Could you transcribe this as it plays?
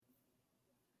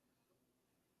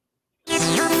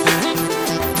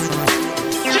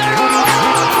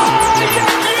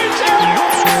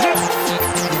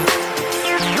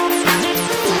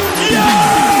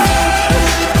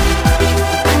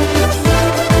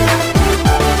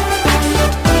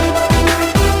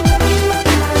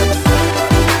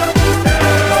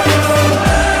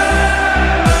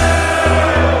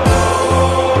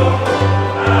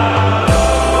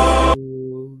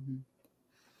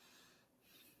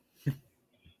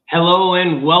Hello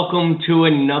and welcome to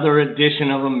another edition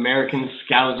of American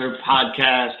Scouser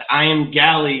Podcast. I am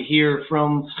Gally here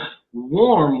from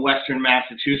warm Western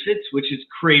Massachusetts, which is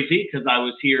crazy because I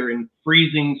was here in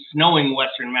freezing, snowing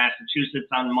Western Massachusetts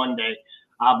on Monday.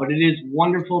 But it is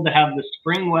wonderful to have the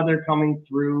spring weather coming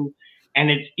through, and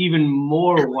it's even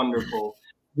more wonderful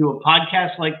to do a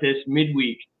podcast like this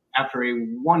midweek after a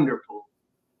wonderful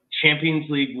Champions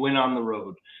League win on the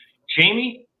road.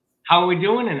 Jamie, how are we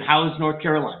doing, and how is North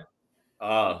Carolina?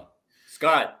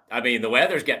 Scott, I mean, the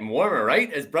weather's getting warmer, right?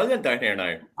 It's brilliant down here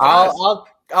now.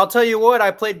 I'll tell you what,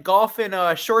 I played golf in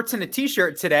shorts and a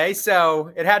t-shirt today,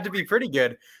 so it had to be pretty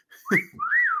good.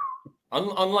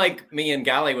 Unlike me and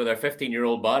Gally with our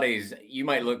 15-year-old bodies, you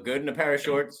might look good in a pair of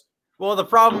shorts. Well, the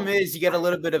problem is you get a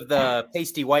little bit of the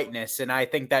pasty whiteness, and I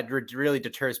think that really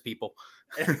deters people.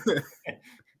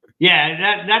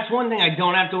 Yeah, that's one thing I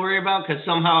don't have to worry about because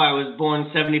somehow I was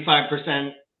born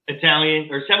 75% Italian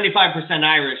or 75%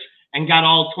 Irish and got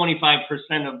all 25%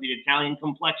 of the Italian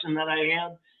complexion that I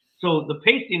had. So the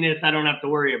pastiness I don't have to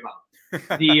worry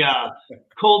about. The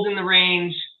cold in the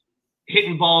range,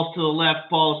 hitting balls to the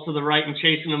left, balls to the right, and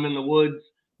chasing them in the woods,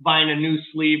 buying a new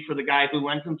sleeve for the guy who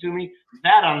lent them to me,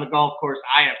 that on the golf course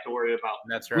I have to worry about.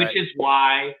 That's right. Which is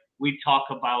why we talk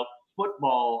about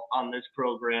football on this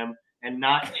program and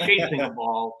not chasing a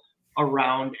ball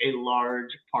around a large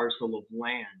parcel of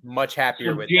land. Much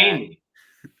happier with Jamie,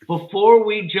 before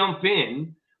we jump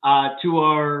in to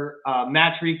our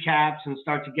match recaps and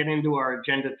start to get into our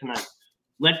agenda tonight,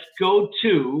 let's go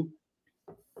to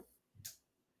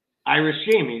Irish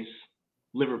Jamie's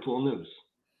Liverpool news.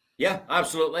 Yeah,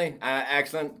 absolutely.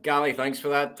 Excellent. Gally, thanks for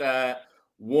that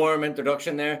warm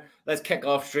introduction there. Let's kick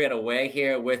off straight away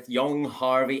here with young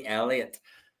Harvey Elliott.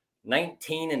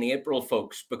 19 in April,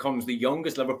 folks, becomes the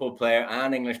youngest Liverpool player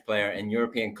and English player in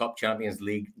European Cup Champions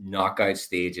League knockout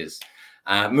stages.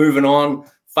 Moving on,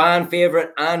 fan favourite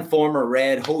and former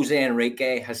Red Jose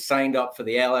Enrique has signed up for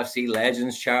the LFC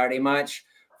Legends charity match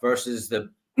versus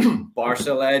the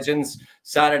Barca Legends.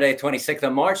 Saturday, 26th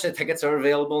of March. The tickets are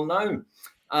available now.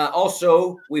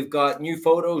 Also, we've got new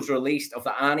photos released of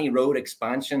the Annie Road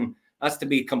expansion. That's to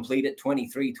be completed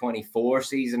 23-24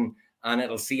 season, and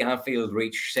it'll see Anfield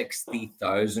reach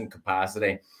 60,000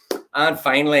 capacity. And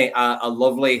finally, a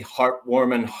lovely,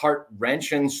 heartwarming,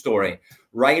 heart-wrenching story.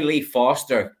 Riley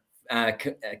Foster, a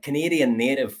Canadian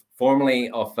native,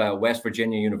 formerly of West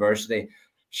Virginia University.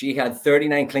 She had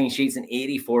 39 clean sheets and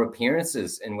 84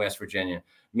 appearances in West Virginia.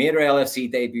 Made her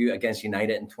LFC debut against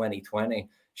United in 2020.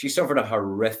 She suffered a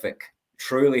horrific,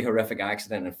 truly horrific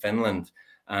accident in Finland.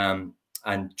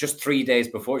 And just 3 days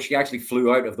before, she actually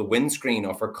flew out of the windscreen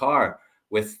of her car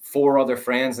with 4 other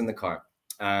friends in the car,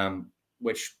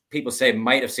 which people say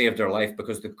might have saved her life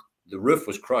because the roof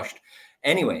was crushed.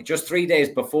 Anyway, just 3 days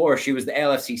before, she was the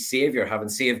LFC saviour, having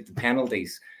saved the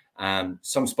penalties,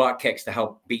 some spot kicks to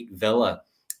help beat Villa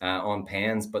on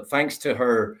pens. But thanks to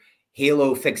her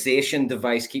halo fixation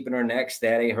device keeping her neck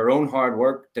steady, her own hard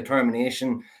work,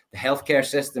 determination, the healthcare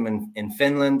system in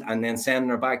Finland, and then sending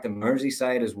her back to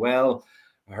Merseyside as well,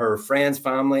 her friends,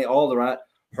 family, all the rat,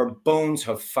 her bones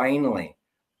have finally,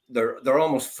 they're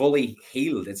almost fully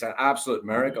healed. It's an absolute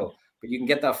miracle. But you can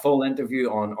get that full interview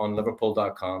on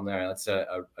liverpool.com there. That's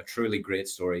a truly great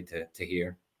story to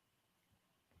hear.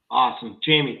 Awesome.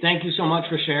 Jamie, thank you so much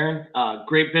for sharing.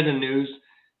 Great bit of news,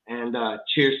 and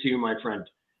cheers to you, my friend.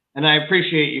 And I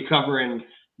appreciate you covering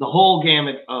the whole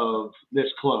gamut of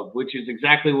this club, which is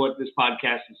exactly what this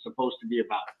podcast is supposed to be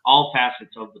about, all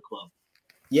facets of the club.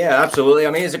 Yeah, absolutely.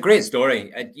 I mean, it's a great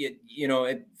story.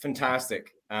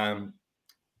 Fantastic.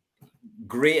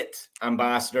 Great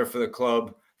ambassador for the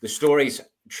club. The story's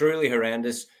truly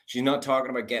horrendous. She's not talking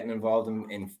about getting involved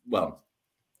in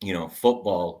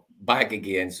football back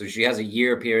again. So she has a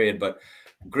year period, but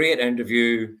great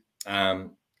interview.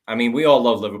 I mean, we all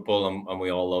love Liverpool and we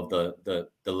all love the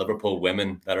Liverpool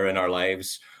women that are in our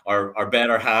lives. Our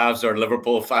better halves are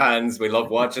Liverpool fans. We love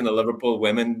watching the Liverpool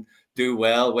women do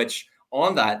well, which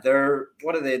on that, they're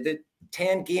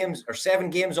 10 games or 7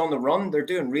 games on the run. They're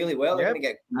doing really well. They're going to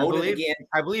get promoted again.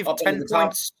 I believe 10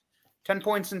 points. 10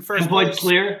 points in first 10 points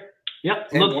clear.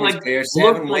 Yep. 10 points clear.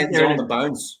 7 wins on the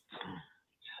bounce.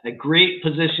 A great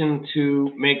position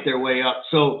to make their way up.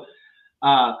 So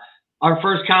our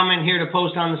first comment here to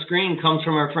post on the screen comes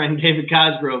from our friend David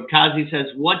Cosgrove. Kazi says,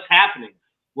 "What's happening?"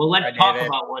 Well, let's talk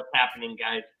about what's happening,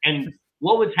 guys. And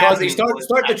what was happening?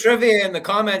 Start the trivia in the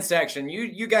comment section.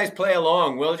 You guys play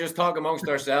along. We'll just talk amongst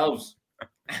ourselves.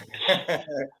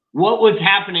 what was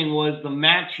happening was the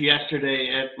match yesterday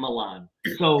at Milan.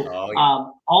 So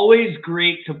always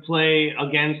great to play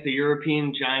against a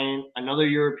European giant, another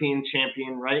European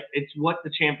champion, right? It's what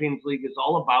the Champions League is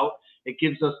all about. It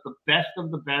gives us the best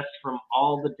of the best from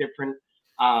all the different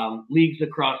leagues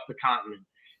across the continent.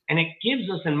 And it gives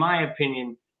us, in my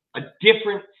opinion, a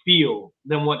different feel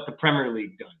than what the Premier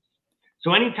League does.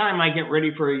 So anytime I get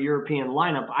ready for a European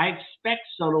lineup, I expect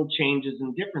subtle changes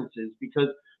and differences because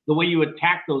the way you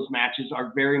attack those matches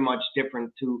are very much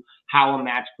different to how a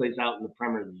match plays out in the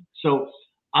Premier League. So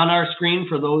on our screen,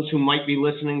 for those who might be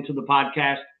listening to the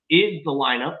podcast, is the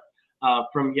lineup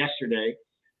from yesterday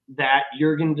that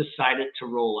Jurgen decided to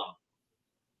roll out.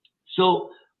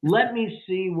 So let me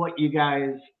see what you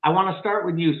guys, I want to start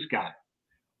with you, Scott.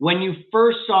 When you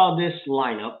first saw this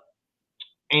lineup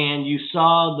and you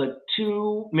saw the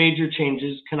two major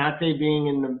changes, Konate being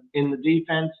in the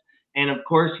defense, and of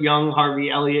course, young Harvey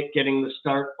Elliott getting the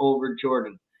start over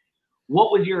Jordan.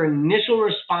 What was your initial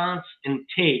response and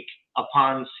take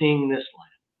upon seeing this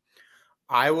lineup?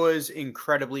 I was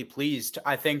incredibly pleased.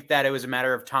 I think that it was a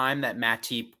matter of time that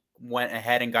Matip went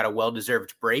ahead and got a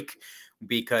well-deserved break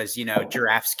because,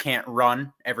 giraffes can't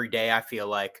run every day, I feel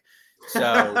like.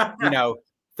 So,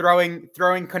 throwing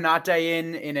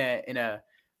Konate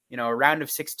in a round of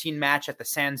 16 match at the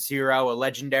San Siro, a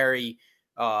legendary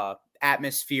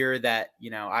atmosphere that,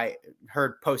 I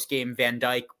heard post-game Van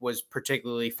Dijk was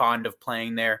particularly fond of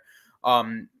playing there,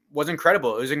 was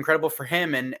incredible. It was incredible for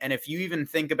him. And if you even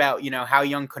think about, how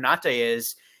young Konate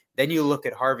is, then you look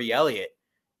at Harvey Elliott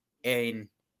and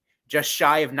just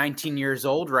shy of 19 years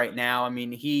old right now. I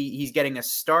mean, he's getting a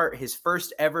start, his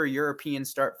first ever European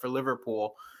start for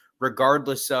Liverpool,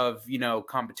 regardless of,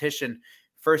 competition.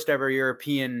 First ever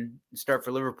European start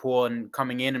for Liverpool and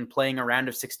coming in and playing a round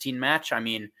of 16 match. I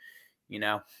mean,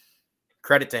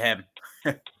 credit to him.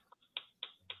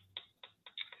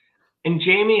 And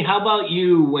Jamie, how about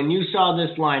you when you saw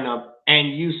this lineup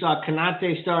and you saw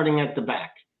Konate starting at the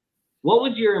back? What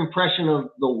was your impression of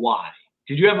the why?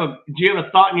 Do you have a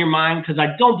thought in your mind? Because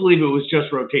I don't believe it was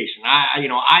just rotation.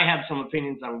 I have some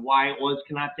opinions on why it was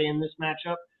Konate in this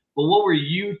matchup. But what were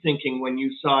you thinking when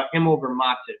you saw him over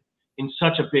Matip in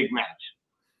such a big match?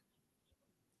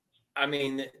 I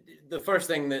mean, the first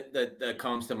thing that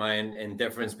comes to mind in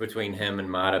difference between him and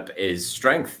Matip is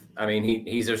strength. I mean,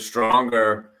 he's a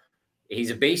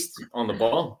beast on the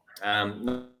ball.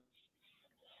 Now,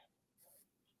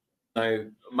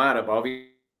 Matip obviously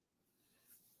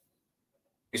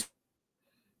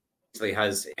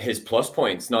has his plus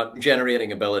points, not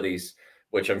generating abilities,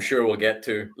 which I'm sure we'll get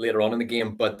to later on in the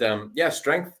game. But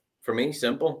strength for me,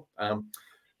 simple.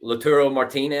 Lautaro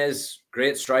Martinez,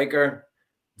 great striker.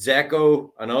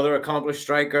 Dzeko, another accomplished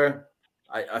striker.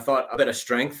 I thought a bit of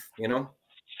strength, Yeah,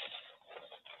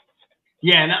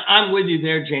 and I'm with you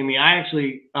there, Jamie. I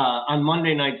actually, on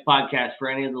Monday night's podcast, for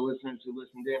any of the listeners who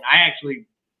listened in, I actually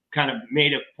kind of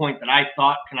made a point that I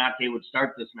thought Konate would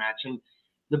start this match. And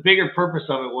the bigger purpose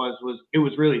of it was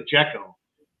really Dzeko.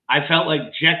 I felt like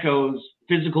Dzeko's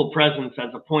physical presence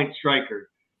as a point striker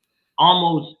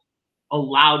almost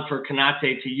allowed for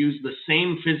Konate to use the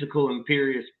same physical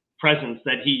imperious presence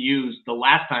that he used the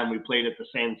last time we played at the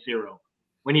San Siro,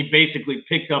 when he basically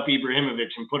picked up Ibrahimovic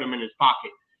and put him in his pocket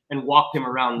and walked him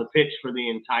around the pitch for the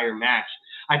entire match.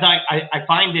 I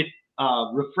find it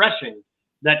refreshing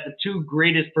that the two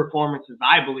greatest performances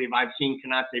I believe I've seen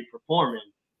Konate perform in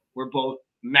were both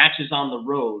matches on the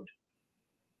road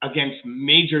against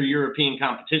major European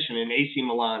competition in AC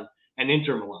Milan and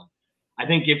Inter Milan. I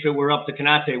think if it were up to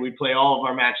Konate, we'd play all of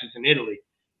our matches in Italy,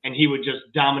 and he would just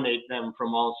dominate them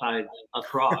from all sides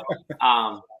across.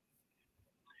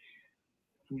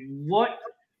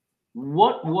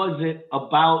 What was it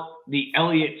about the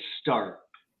Elliott start,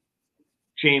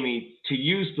 Jamie, to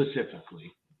you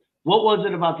specifically? What was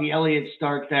it about the Elliott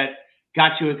start that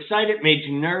got you excited, made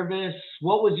you nervous?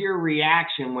 What was your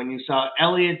reaction when you saw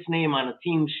Elliott's name on a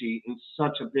team sheet in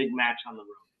such a big match on the road?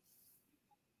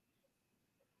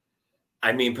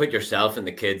 I mean, put yourself in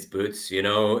the kid's boots.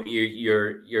 You're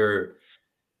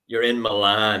in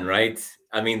Milan, right?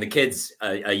 I mean, the kid's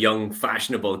a young,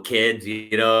 fashionable kid.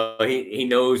 He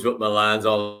knows what Milan's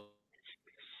all.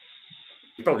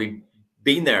 He's probably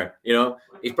been there.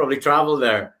 He's probably traveled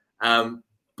there.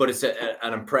 But it's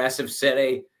an impressive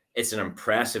city. It's an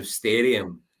impressive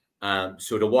stadium.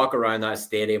 So to walk around that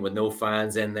stadium with no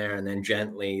fans in there and then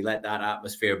gently let that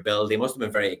atmosphere build, he must have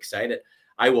been very excited.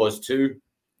 I was too.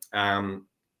 I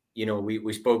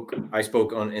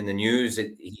spoke on in the news.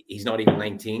 He's not even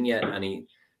 19 yet, and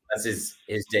that's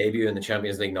his debut in the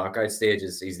Champions League knockout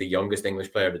stages. He's the youngest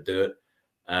English player to do it.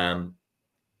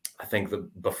 I think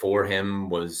that before him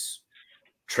was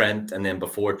Trent, and then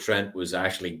before Trent was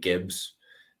Ashley Gibbs.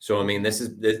 So I mean, it's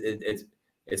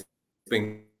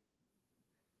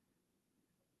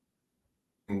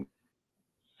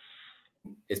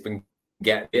been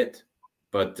get it,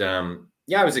 but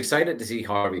yeah, I was excited to see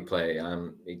Harvey play.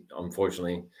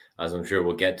 Unfortunately, as I'm sure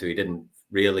we'll get to, he didn't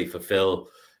really fulfill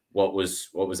what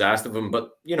was asked of him.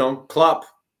 But Klopp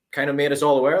kind of made us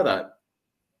all aware of that.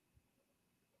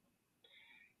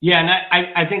 Yeah, and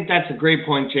I think that's a great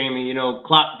point, Jamie.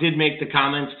 Klopp did make the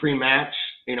comments pre-match,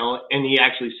 and he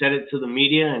actually said it to the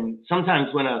media. And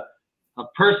sometimes when a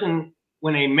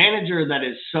manager that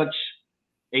is such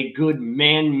a good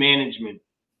man management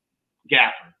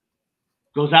gaffer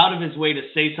goes out of his way to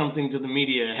say something to the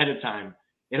media ahead of time,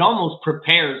 it almost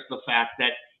prepares the fact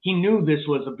that he knew this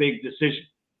was a big decision.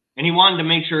 And he wanted to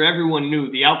make sure everyone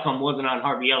knew the outcome wasn't on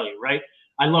Harvey Elliott, right?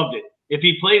 I loved it. If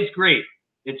he plays great,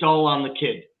 it's all on the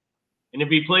kid. And if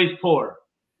he plays poor,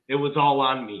 it was all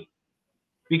on me.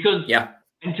 Because, yeah.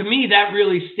 And to me, that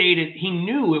really stated he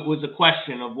knew it was a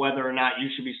question of whether or not you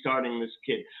should be starting this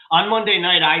kid. On Monday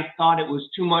night, I thought it was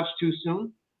too much too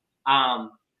soon.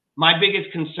 My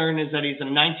biggest concern is that he's a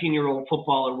 19-year-old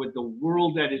footballer with the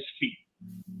world at his feet.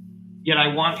 Yet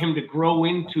I want him to grow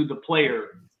into the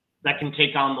player that can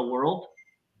take on the world.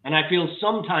 And I feel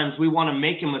sometimes we want to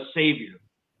make him a savior.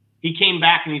 He came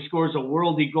back and he scores a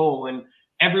worldy goal, and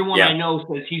everyone I know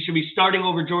says he should be starting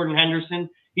over Jordan Henderson.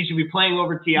 He should be playing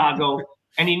over Thiago,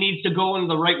 and he needs to go into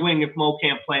the right wing if Mo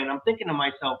can't play. And I'm thinking to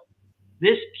myself,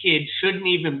 this kid shouldn't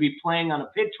even be playing on a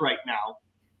pitch right now.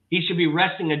 He should be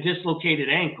resting a dislocated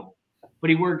ankle. But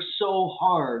he works so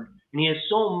hard, and he has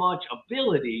so much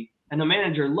ability, and the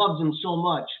manager loves him so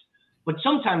much. But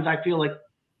sometimes I feel like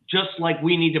just like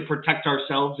we need to protect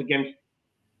ourselves against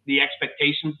the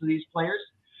expectations of these players,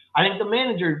 I think the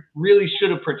manager really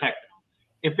should have protected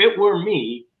him. If it were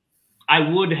me, I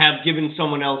would have given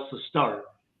someone else the start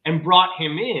and brought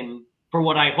him in for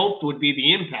what I hoped would be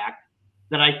the impact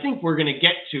that I think we're going to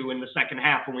get to in the second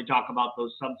half when we talk about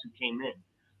those subs who came in.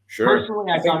 Sure.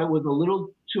 Personally, I thought it was a little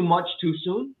too much too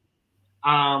soon.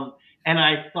 And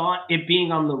I thought it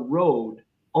being on the road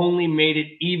only made it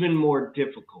even more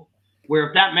difficult. Where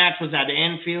if that match was at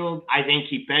Anfield, I think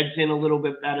he beds in a little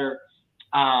bit better.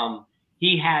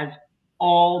 He has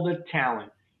all the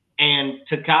talent. And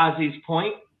to Kazi's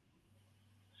point,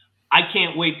 I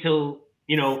can't wait till,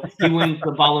 he wins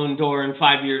the Ballon d'Or in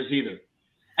 5 years either.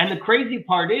 And the crazy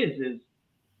part is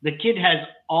the kid has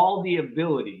all the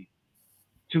ability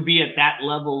to be at that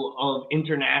level of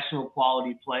international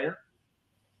quality player.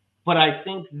 But I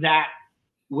think that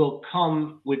will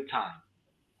come with time.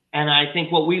 And I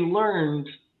think what we learned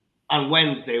on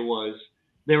Wednesday was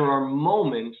there are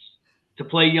moments to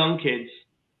play young kids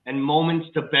and moments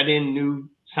to bet in new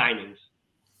signings.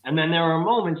 And then there are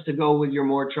moments to go with your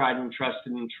more tried and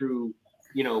trusted and true,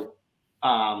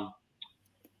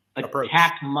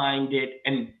 attack-minded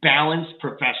and balanced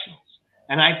professionals.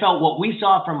 And I felt what we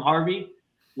saw from Harvey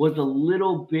was a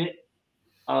little bit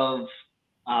of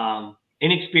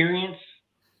inexperience.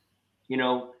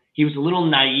 He was a little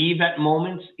naive at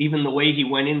moments, even the way he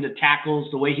went into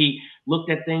tackles, the way he looked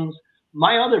at things.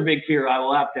 My other big fear, I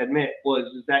will have to admit,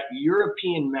 is that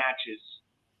European matches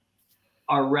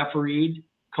are refereed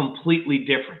completely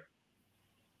different.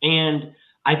 And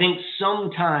I think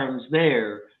sometimes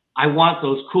I want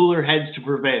those cooler heads to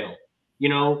prevail.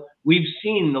 We've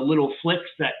seen the little flicks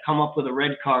that come up with a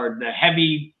red card, the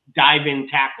heavy dive-in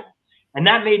tackle. And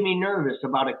that made me nervous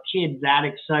about a kid that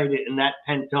excited and that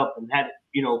pent up and that,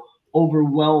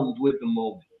 overwhelmed with the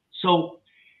moment. So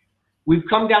we've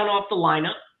come down off the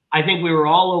lineup. I think we were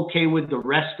all okay with the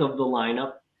rest of the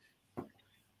lineup.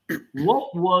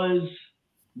 What was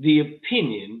the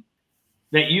opinion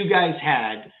that you guys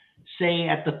had, say,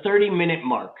 at the 30-minute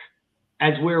mark,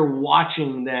 as we're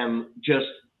watching them just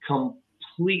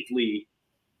completely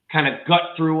kind of gut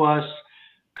through us,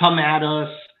 come at us?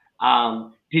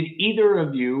 Did either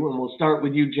of you, and we'll start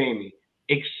with you, Jamie,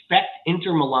 expect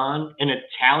Inter Milan, an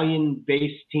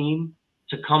Italian-based team,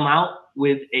 to come out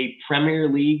with a Premier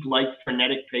League-like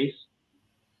frenetic pace?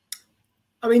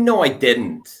 I mean, no, I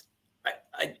didn't.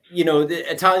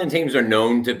 The Italian teams are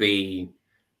known to be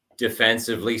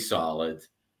defensively solid,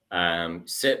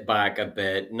 sit back a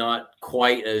bit, not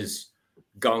quite as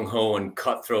gung-ho and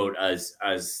cutthroat as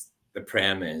the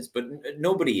Prem is, but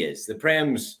nobody is. The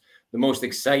Prem's the most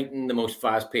exciting, the most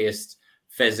fast-paced,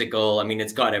 physical. I mean,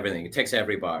 it's got everything. It ticks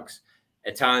every box.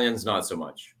 Italians, not so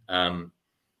much. I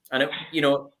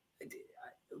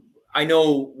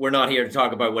know we're not here to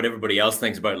talk about what everybody else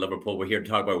thinks about Liverpool. We're here to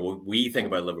talk about what we think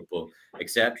about Liverpool,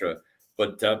 etc.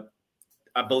 But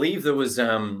I believe there was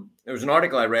an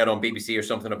article I read on BBC or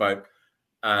something about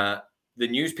the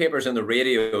newspapers and the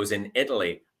radios in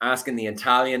Italy asking the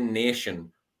Italian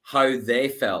nation how they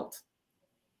felt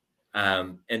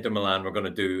Inter Milan were going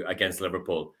to do against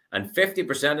Liverpool, and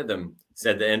 50% of them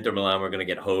said that Inter Milan were going to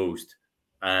get hosed.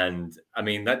 And I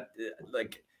mean, that,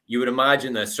 like, you would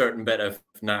imagine a certain bit of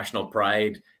national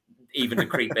pride even to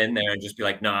creep in there and just be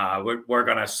like, nah, we're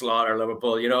going to slaughter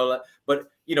Liverpool, you know. But,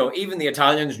 you know, even the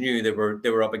Italians knew they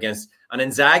were up against, and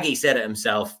Inzaghi said it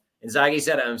himself.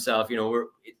 You know,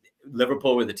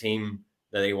 Liverpool were the team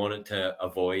that they wanted to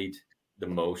avoid the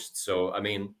most. So, I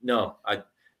mean, no,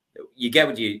 you get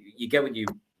what you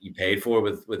paid for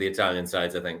with the Italian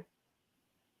sides, I think.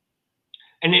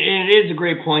 And it is a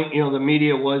great point. You know, the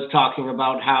media was talking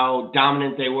about how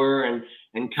dominant they were, and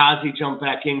Kazi jumped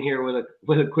back in here with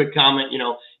a quick comment. You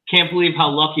know, can't believe how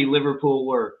lucky Liverpool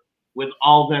were with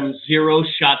all them 0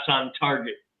 shots on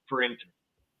target for Inter.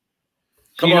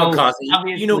 So, Come on, Kazi,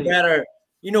 you know better.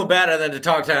 You know better than to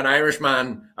talk to an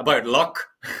Irishman about luck.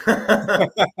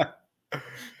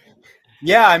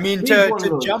 Yeah, I mean,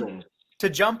 to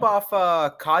jump off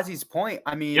Kazi's point,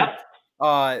 I mean, yep.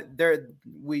 The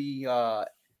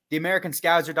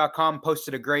AmericanScouser.com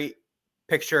posted a great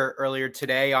picture earlier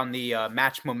today on the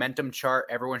match momentum chart.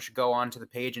 Everyone should go onto the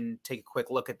page and take a quick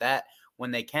look at that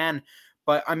when they can.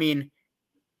 But I mean,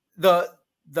 the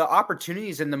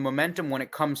opportunities and the momentum when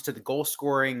it comes to the goal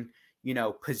scoring, you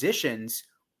know, positions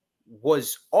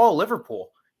was all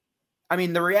Liverpool. I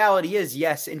mean, the reality is,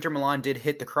 yes, Inter Milan did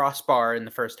hit the crossbar in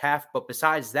the first half, but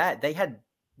besides that, they had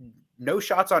no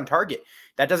shots on target.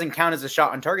 That doesn't count as a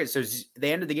shot on target. So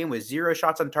they ended the game with 0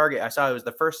 shots on target. I saw it was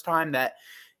the first time that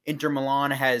Inter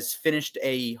Milan has finished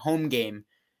a home game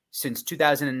since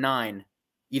 2009,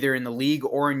 either in the league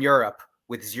or in Europe,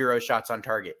 with 0 shots on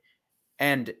target.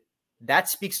 And that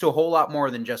speaks to a whole lot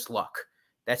more than just luck.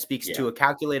 That speaks to a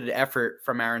calculated effort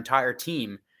from our entire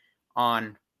team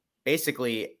on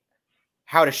basically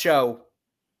how to show,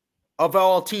 of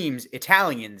all teams,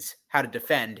 Italians, how to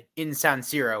defend in San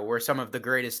Siro, where some of the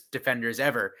greatest defenders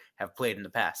ever have played in the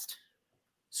past.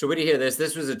 So where do you hear this?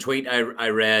 This was a tweet I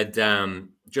read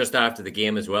just after the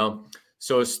game as well.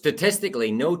 So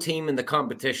statistically, no team in the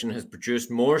competition has produced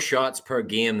more shots per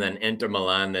game than Inter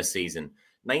Milan this season.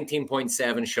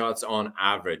 19.7 shots on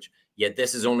average. Yet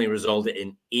this has only resulted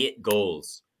in 8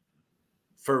 goals.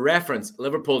 For reference,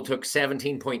 Liverpool took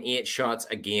 17.8 shots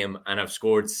a game and have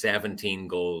scored 17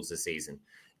 goals this season.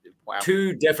 Wow.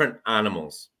 2 different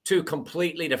animals, 2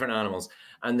 completely different animals.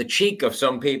 And the cheek of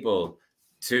some people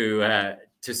to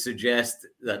suggest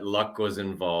that luck was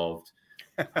involved.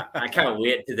 I can't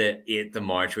wait to the 8th of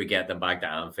March we get them back to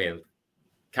Anfield.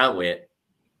 Can't wait.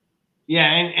 Yeah,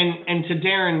 and to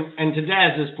Darren and to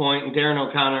Daz's point, and Darren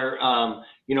O'Connor,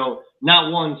 you know,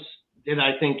 not once did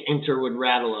I think Inter would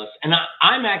rattle us. And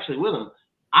I'm actually with him.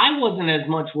 I wasn't as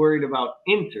much worried about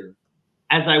Inter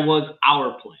as I was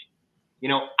our play. You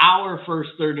know, our first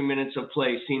 30 minutes of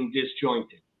play seemed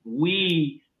disjointed.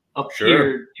 We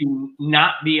appeared to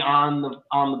not be on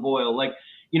the boil. Like,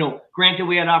 you know, granted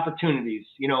we had opportunities.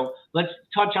 You know, let's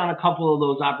touch on a couple of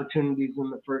those opportunities in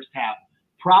the first half.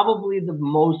 Probably the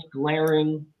most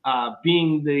glaring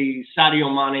being the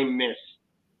Sadio Mane miss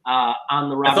on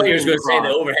the Robertson. I thought you were going to say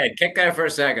the overhead kick there for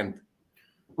a second.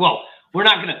 Well, we're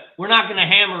not gonna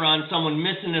hammer on someone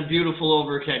missing a beautiful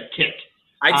overhead kick.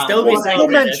 I'd still be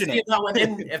celebrating.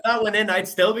 If that went in, I'd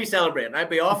still be celebrating.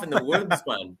 I'd be off in the woods,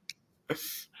 man.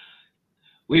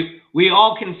 We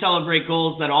all can celebrate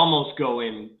goals that almost go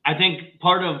in. I think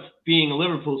part of being a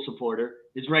Liverpool supporter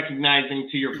is recognizing,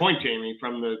 to your point, Jamie,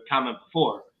 from the comment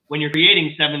before, when you're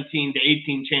creating 17 to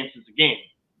 18 chances a game,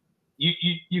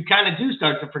 you kind of do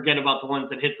start to forget about the ones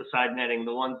that hit the side netting,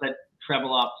 the ones that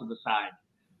treble off to the side.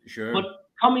 Sure. But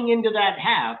coming into that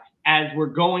half, as we're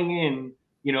going in,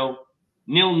 you know,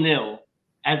 0-0,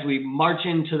 as we march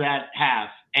into that half,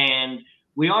 and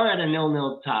we are at a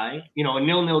 0-0 tie, you know, a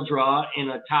 0-0 draw in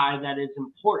a tie that is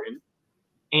important.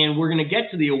 And we're going to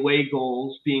get to the away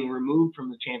goals being removed from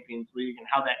the Champions League and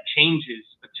how that changes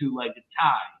a 2-legged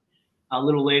tie a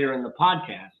little later in the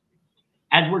podcast.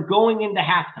 As we're going into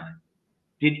halftime,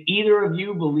 did either of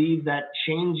you believe that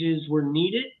changes were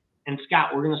needed? And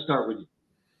Scott, we're going to start with you.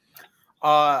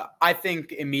 I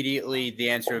think immediately the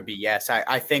answer would be yes.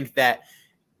 I think that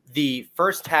the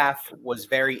first half was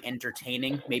very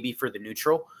entertaining, maybe for the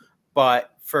neutral,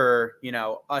 but for, you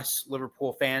know, us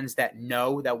Liverpool fans that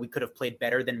know that we could have played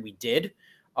better than we did,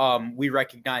 we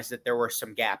recognize that there were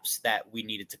some gaps that we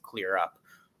needed to clear up.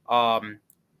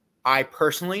 I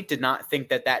personally did not think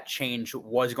that change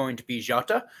was going to be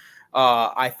Jota.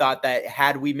 I thought that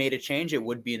had we made a change, it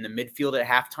would be in the midfield at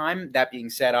halftime. That being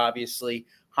said, obviously,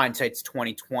 hindsight's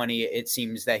 2020. It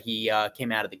seems that he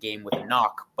came out of the game with a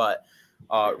knock. But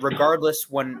regardless,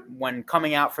 when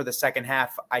coming out for the second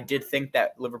half, I did think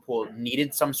that Liverpool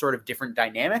needed some sort of different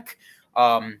dynamic.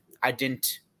 I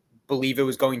didn't believe it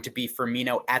was going to be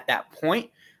Firmino at that point.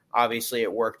 Obviously,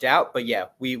 it worked out. But yeah,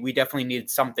 we definitely needed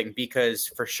something because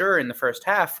for sure in the first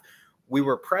half, we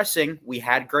were pressing. We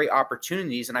had great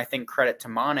opportunities. And I think credit to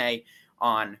Mane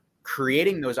on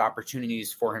creating those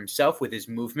opportunities for himself with his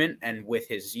movement and with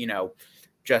his,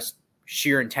 just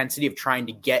sheer intensity of trying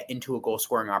to get into a goal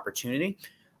scoring opportunity.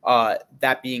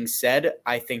 That being said,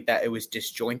 I think that it was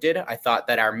disjointed. I thought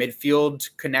that our midfield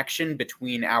connection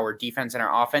between our defense and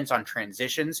our offense on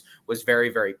transitions was very,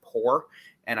 very poor.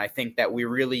 And I think that we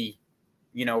really,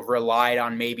 relied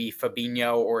on maybe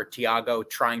Fabinho or Thiago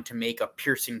trying to make a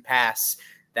piercing pass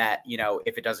that,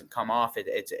 if it doesn't come off,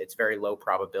 it's very low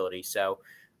probability. So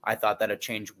I thought that a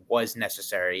change was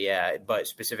necessary, but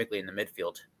specifically in the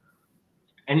midfield.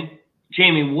 And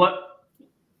Jamie, what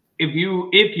if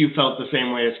you felt the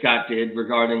same way as Scott did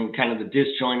regarding kind of the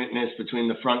disjointedness between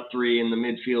the front three and the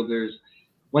midfielders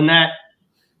when that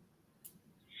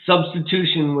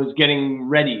substitution was getting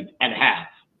readied at half?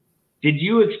 Did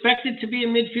you expect it to be a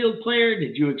midfield player?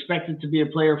 Did you expect it to be a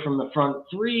player from the front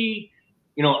three?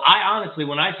 I honestly,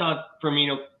 when I saw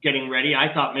Firmino getting ready,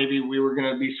 I thought maybe we were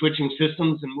going to be switching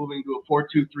systems and moving to a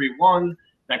 4-2-3-1,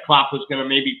 that Klopp was going to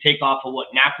maybe take off of what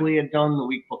Napoli had done the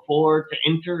week before to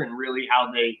Inter and really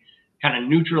how they kind of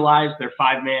neutralized their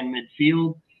five-man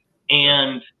midfield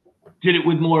and did it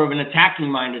with more of an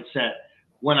attacking-minded set.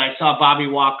 When I saw Bobby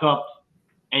walk up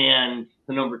and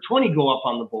the number 20 go up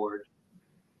on the board,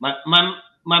 my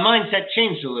mindset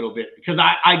changed a little bit because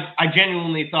I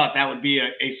genuinely thought that would be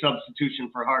a substitution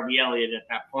for Harvey Elliott at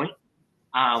that point.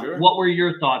 Sure. What were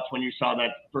your thoughts when you saw that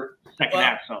second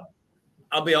half sub?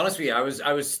 I'll be honest with you.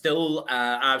 I was still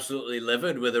absolutely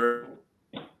livid with the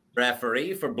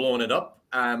referee for blowing it up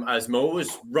as Mo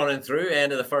was running through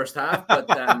end of the first half. But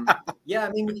yeah, I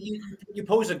mean, you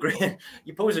pose a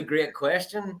great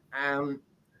question.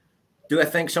 Do I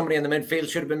think somebody in the midfield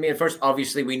should have been made first?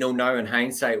 Obviously, we know now in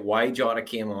hindsight why Jota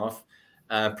came off.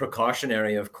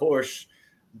 Precautionary, of course.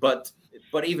 But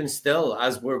even still,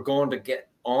 as we're going to get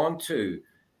onto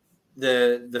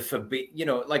the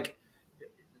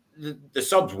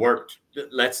subs worked.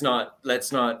 Let's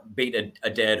not beat a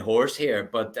dead horse here.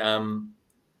 But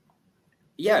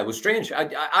it was strange.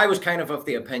 I was kind of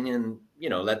the opinion,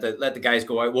 let the guys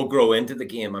go out. We'll grow into the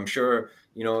game. I'm sure,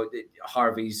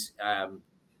 Harvey's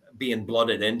being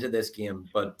blooded into this game.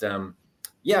 But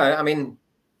I mean,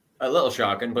 a little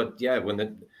shocking. But yeah, when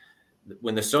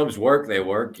the subs work, they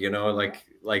work.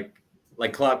 Like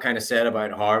Klopp kind of said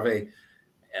about Harvey.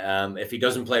 If he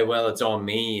doesn't play well, it's on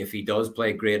me. If he does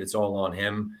play great, it's all on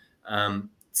him.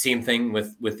 Same thing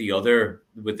with the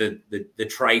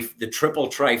triple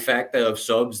trifecta of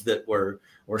subs that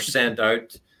were sent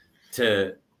out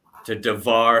to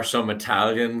devour some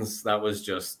Italians. That was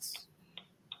just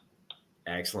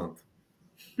excellent.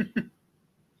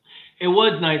 It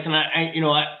was nice, and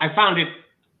I found it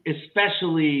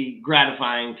especially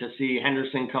gratifying to see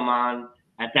Henderson come on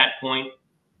at that point.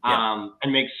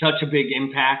 And make such a big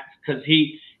impact because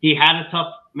he had a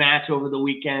tough match over the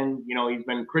weekend. He's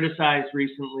been criticized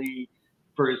recently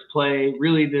for his play,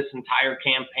 really this entire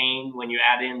campaign when you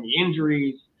add in the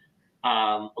injuries,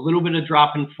 a little bit of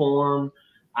drop in form.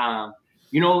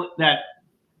 That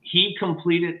he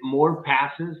completed more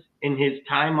passes in his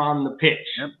time on the pitch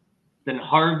than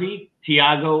Harvey,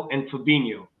 Thiago, and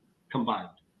Fabinho combined.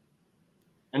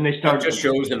 And they started. That just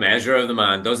shows the measure of the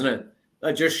man, doesn't it?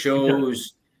 That just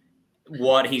shows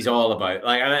what he's all about.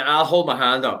 Like, I'll hold my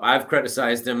hand up. I've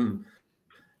criticized him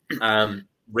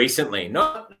recently,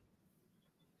 not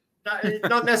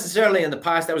necessarily in the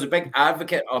past. I was a big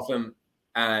advocate of him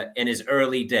in his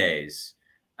early days.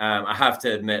 I have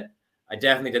to admit, I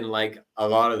definitely didn't like a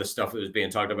lot of the stuff that was being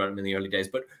talked about him in the early days.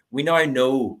 But we now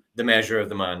know the measure of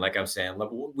the man. Like I'm saying,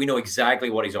 we know exactly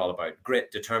what he's all about: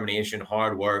 grit, determination,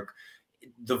 hard work,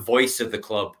 the voice of the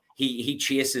club. He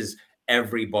chases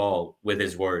every ball with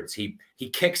his words. He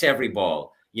kicks every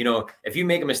ball. If you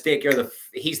make a mistake,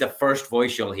 he's the first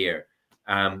voice you'll hear.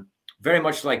 Very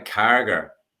much like Carragher.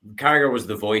 Carragher was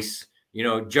the voice.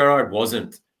 Gerrard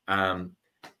wasn't. And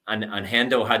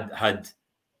Hendo had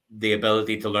the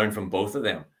ability to learn from both of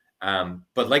them.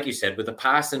 But like you said, with the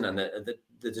passing and the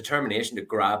determination to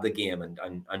grab the game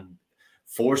and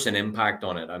force an impact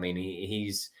on it, I mean,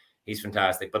 he's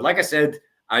fantastic. But like I said,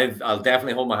 I'll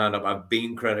definitely hold my hand up. I've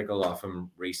been critical of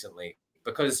him recently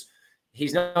because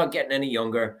he's not getting any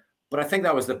younger. But I think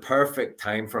that was the perfect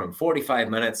time for him, 45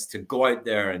 minutes to go out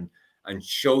there and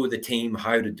show the team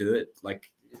how to do it.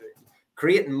 Like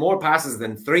creating more passes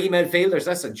than 3 midfielders,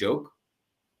 that's a joke.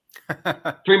 3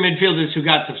 midfielders who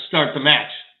got to start the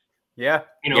match. Yeah.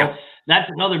 That's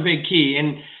another big key.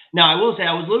 And now I will say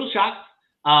I was a little shocked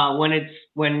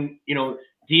when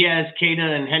Diaz, Keita,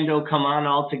 and Hendo come on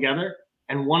all together,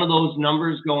 and one of those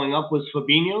numbers going up was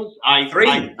Fabinho's. I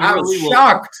was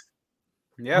shocked.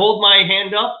 Yep. Hold my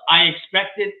hand up. I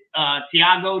expected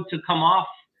Thiago to come off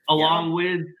along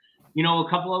with a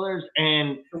couple others.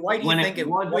 And why do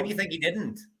you think he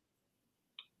didn't?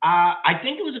 I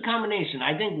think it was a combination.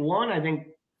 I think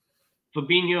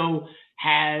Fabinho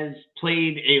has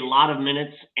played a lot of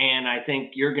minutes, and I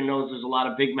think Jurgen knows there's a lot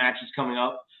of big matches coming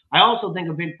up. I also think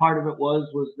a big part of it was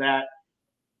that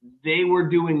they were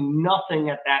doing nothing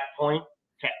at that point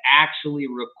to actually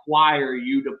require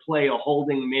you to play a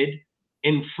holding mid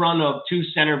in front of 2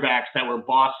 center backs that were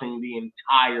bossing the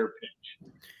entire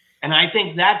pitch. And I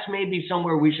think that's maybe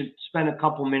somewhere we should spend a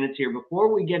couple minutes here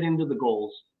before we get into the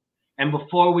goals and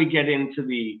before we get into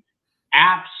the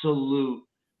absolute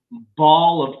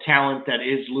ball of talent that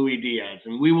is Luis Diaz.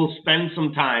 And we will spend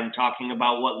some time talking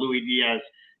about what Luis Diaz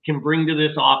can bring to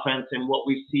this offense and what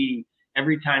we see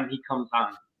every time he comes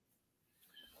on.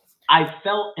 I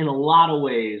felt in a lot of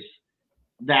ways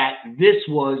that this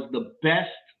was the best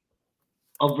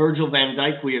of Virgil van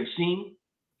Dijk we have seen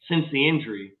since the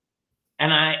injury.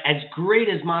 And as great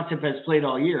as Matip has played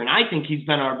all year, and I think he's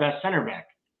been our best center back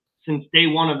since day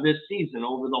one of this season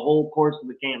over the whole course of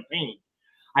the campaign,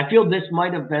 I feel this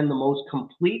might have been the most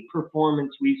complete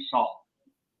performance we saw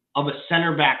of a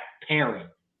center back pairing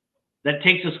that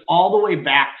takes us all the way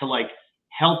back to like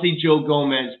healthy Joe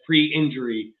Gomez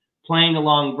pre-injury playing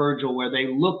along Virgil, where they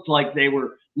looked like they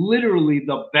were literally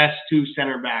the best 2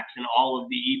 center backs in all of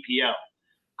the EPL.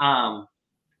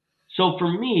 So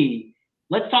for me,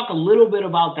 let's talk a little bit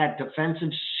about that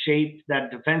defensive shape, that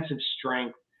defensive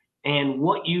strength, and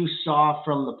what you saw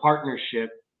from the partnership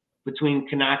between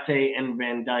Konate and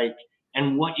Van Dijk,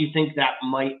 and what you think that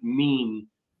might mean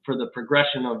for the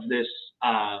progression of this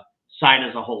side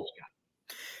as a whole, Scott.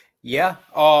 Yeah.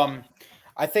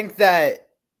 I think that,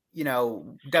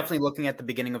 definitely looking at the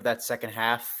beginning of that second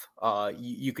half,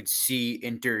 you could see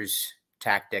Inter's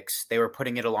tactics. They were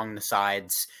putting it along the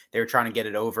sides. They were trying to get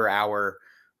it over our,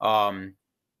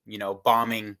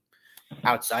 bombing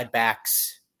outside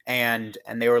backs. And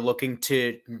they were looking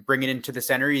to bring it into the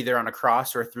center, either on a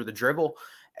cross or through the dribble.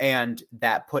 And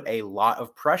that put a lot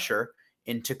of pressure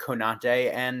into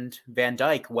Konate and Van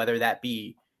Dijk, whether that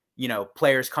be,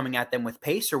 players coming at them with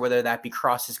pace or whether that be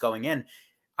crosses going in.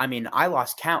 I mean, I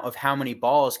lost count of how many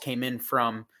balls came in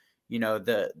from,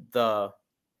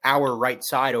 our right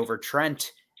side over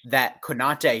Trent that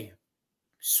Konate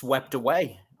swept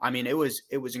away. I mean, it was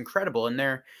incredible.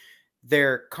 And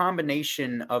their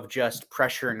combination of just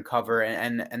pressure and cover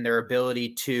and their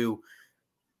ability to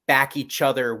back each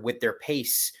other with their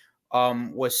pace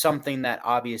was something that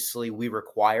obviously we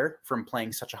require from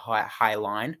playing such a high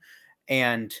line.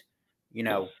 And,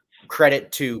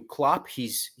 credit to Klopp.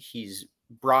 He's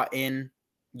brought in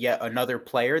yet another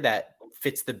player that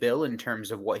fits the bill in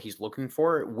terms of what he's looking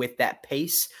for, with that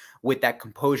pace, with that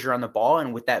composure on the ball,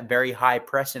 and with that very high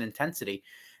press and intensity.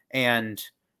 And,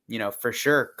 for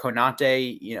sure,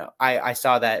 Konate, I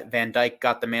saw that Van Dijk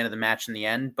got the man of the match in the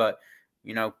end, but,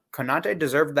 Konate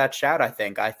deserved that shout, I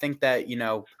think. I think that,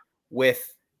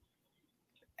 with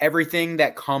everything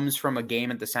that comes from a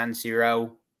game at the San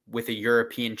Siro, with a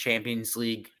European Champions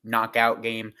League knockout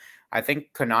game, I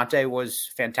think Konate was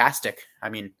fantastic. I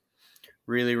mean,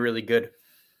 really, really good.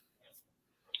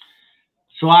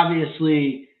 So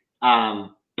obviously,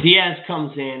 Diaz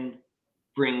comes in,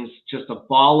 brings just a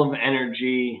ball of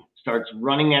energy, starts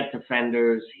running at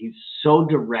defenders. He's so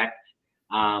direct.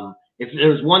 If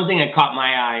there's one thing that caught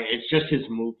my eye, it's just his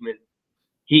movement.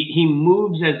 He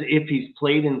moves as if he's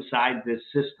played inside this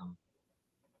system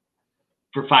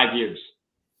for 5 years.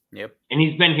 Yep. And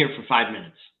he's been here for 5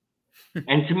 minutes.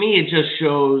 And to me, it just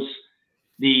shows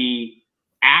the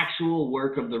actual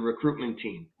work of the recruitment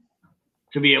team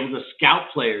to be able to scout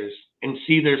players and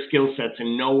see their skill sets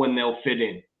and know when they'll fit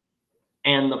in.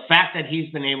 And the fact that he's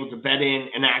been able to bet in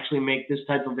and actually make this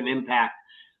type of an impact,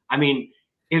 I mean,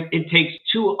 it takes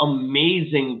 2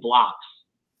 amazing blocks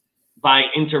by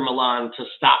Inter Milan to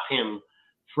stop him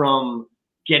from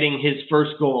getting his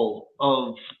first goal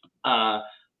of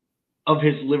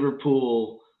his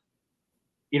Liverpool,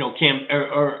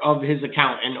 or of his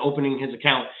account and opening his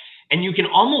account. And you can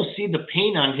almost see the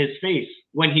pain on his face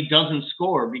when he doesn't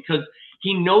score, because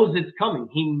he knows it's coming.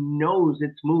 He knows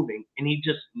it's moving, and he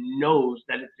just knows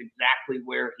that it's exactly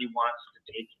where he wants to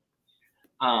take it.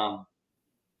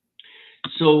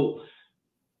 So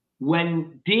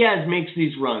when Diaz makes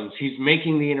these runs, he's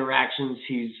making the interactions,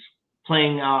 he's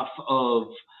playing off of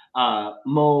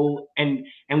Mo, and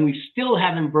we still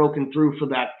haven't broken through for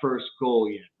that first goal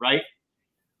yet, right?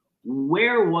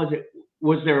 Where was it?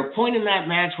 Was there a point in that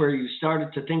match where you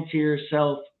started to think to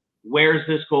yourself, where's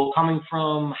this goal coming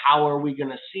from? How are we going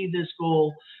to see this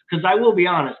goal? Because I will be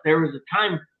honest, there was a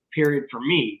time period for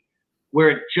me where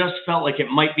it just felt like it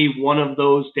might be one of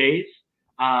those days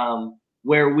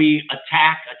where we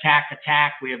attack.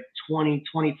 We have 20,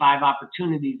 25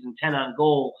 opportunities and 10 on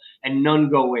goal, and none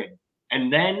go in.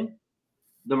 And then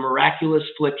the miraculous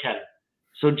flick header.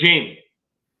 So, Jamie,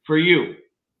 for you,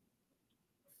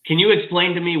 can you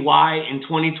explain to me why in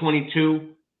 2022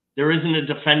 there isn't a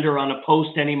defender on a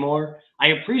post anymore? I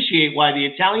appreciate why the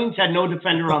Italians had no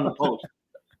defender on the post.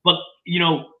 But,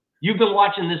 you've been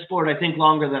watching this sport, I think,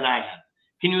 longer than I have.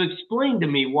 Can you explain to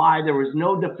me why there was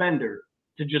no defender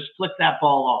to just flick that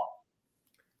ball off?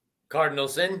 Cardinal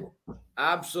sin.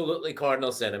 Absolutely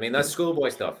cardinal sin. I mean, that's schoolboy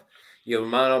stuff. You have a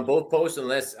man on both posts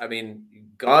unless,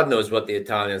 God knows what the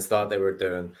Italians thought they were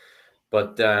doing.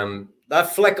 But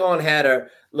that flick on header,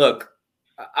 look,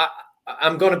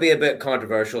 I'm going to be a bit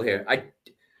controversial here.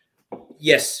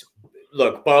 Yes,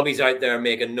 look, Bobby's out there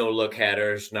making no-look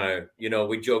headers now.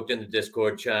 We joked in the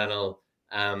Discord channel.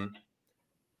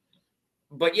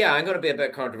 But yeah, I'm going to be a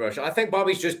bit controversial. I think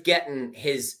Bobby's just getting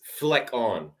his flick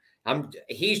on.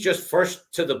 He's just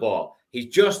first to the ball. He's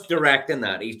just directing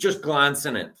that. He's just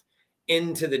glancing it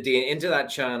into that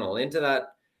channel, into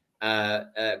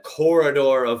that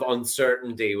corridor of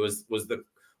uncertainty was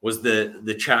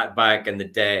the chat back in the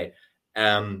day.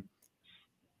 And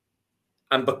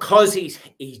because he's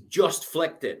just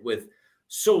flicked it with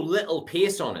so little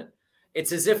pace on it,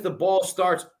 it's as if the ball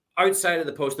starts outside of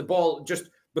the post. The ball just,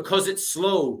 because it's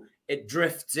slow, it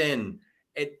drifts in.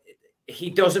 He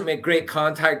doesn't make great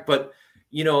contact, but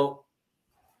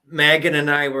Megan and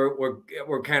I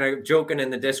were kind of joking in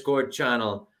the Discord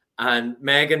channel, and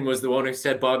Megan was the one who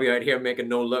said, Bobby out here making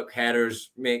no-look headers,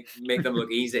 make them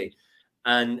look easy.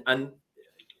 And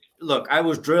look, I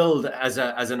was drilled as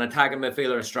an attacking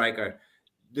midfielder and striker.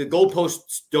 The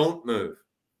goalposts don't move.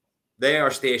 They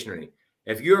are stationary.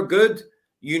 If you're good,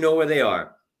 you know where they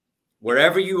are.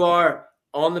 Wherever you are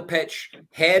on the pitch,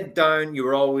 head down. You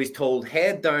were always told,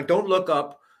 head down. Don't look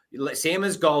up. Same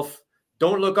as golf.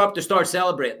 Don't look up to start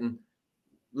celebrating.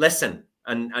 Listen,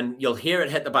 and you'll hear it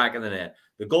hit the back of the net.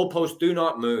 The goalposts do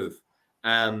not move.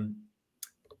 I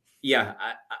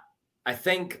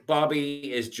think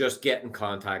Bobby is just getting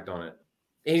contact on it.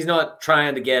 He's not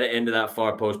trying to get it into that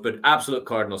far post, but absolute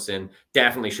cardinal sin.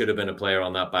 Definitely should have been a player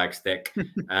on that back stick.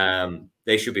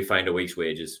 They should be fined a week's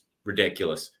wages.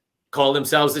 Ridiculous. Call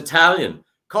themselves Italian.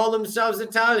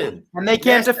 And they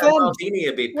can't defend. Maldini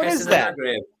would be pissing in their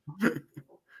grave.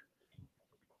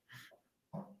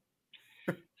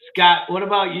 Scott, what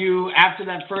about you after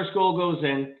that first goal goes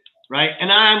in, right?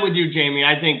 And I'm with you, Jamie.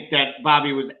 I think that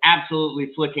Bobby was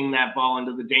absolutely flicking that ball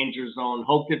into the danger zone,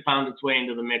 hoped it found its way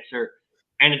into the mixer,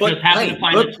 and it just happened to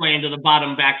find its way into the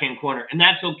bottom backhand corner. And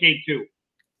that's okay, too.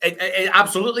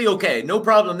 Absolutely okay. No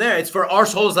problem there. It's for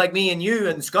arseholes like me and you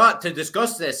and Scott to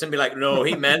discuss this and be like, no,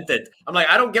 he meant it. I'm like,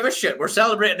 I don't give a shit. We're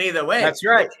celebrating either way. That's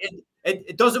right.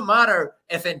 It doesn't matter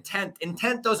if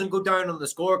intent doesn't go down on the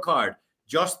scorecard.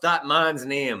 Just that man's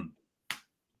name.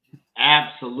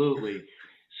 Absolutely.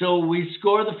 So we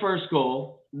score the first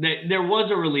goal. There was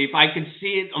a relief. I could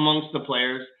see it amongst the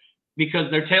players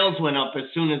because their tails went up as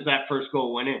soon as that first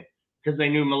goal went in because they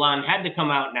knew Milan had to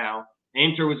come out now.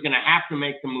 Inter was going to have to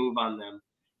make the move on them.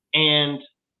 And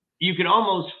you could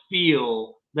almost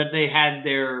feel that they had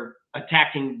their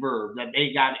attacking verb, that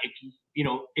they got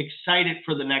excited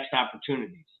for the next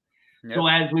opportunities. Yep. So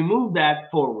as we move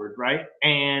that forward, right,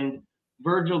 and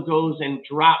Virgil goes and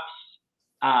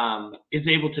is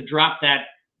able to drop that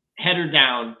header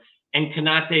down, and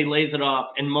Konate lays it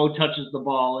off, and Mo touches the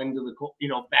ball into the,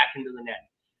 back into the net.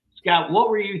 Scott, what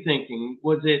were you thinking?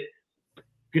 Was it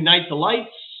good night the lights,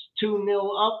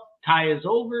 2-0 up, tie is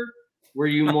over? Were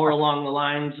you more along the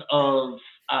lines of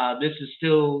this is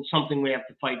still something we have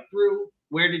to fight through?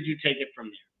 Where did you take it from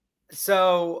there?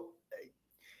 So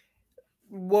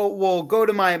we'll go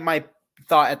to my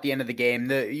thought at the end of the game.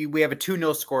 We have a 2-0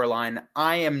 scoreline.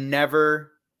 I am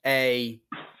never case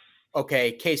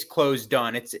closed,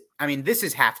 done. This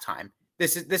is halftime.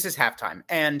 This is halftime.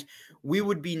 And we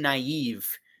would be naive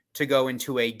to go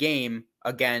into a game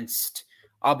against,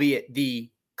 albeit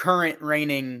the current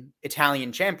reigning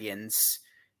Italian champions,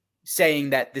 saying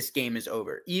that this game is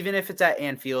over. Even if it's at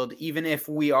Anfield, even if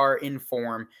we are in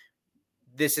form,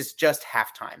 this is just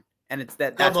halftime. And it's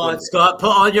that's Come on, Scott, put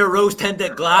on your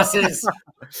rose-tinted glasses.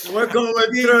 We're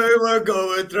going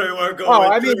through.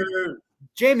 I mean,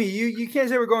 Jamie, you can't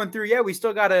say we're going through yet. We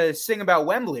still got to sing about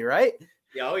Wembley, right?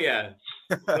 Oh, yeah.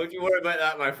 Don't you worry about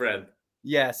that, my friend.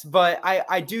 Yes, but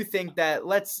I do think that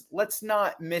let's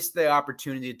not miss the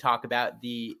opportunity to talk about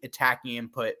the attacking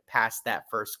input past that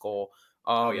first goal.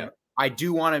 I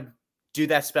do want to do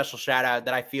that special shout out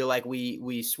that I feel like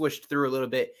we swished through a little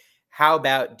bit. How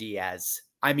about Diaz?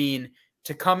 I mean,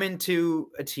 to come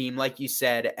into a team, like you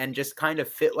said, and just kind of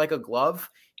fit like a glove.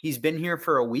 He's been here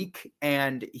for a week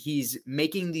and he's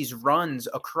making these runs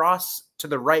across to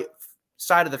the right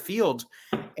side of the field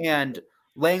and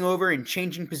laying over and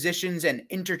changing positions and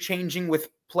interchanging with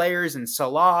players and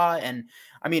Salah. And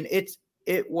I mean,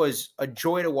 it was a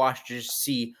joy to watch to just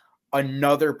see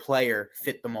another player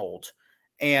fit the mold.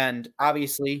 And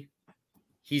obviously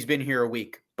he's been here a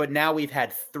week, but now we've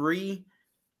had 3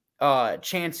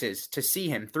 chances to see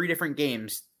him, 3 different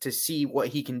games to see what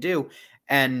he can do.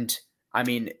 And I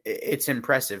mean, it's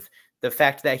impressive. The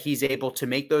fact that he's able to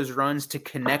make those runs, to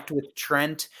connect with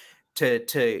Trent,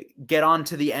 to get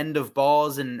onto the end of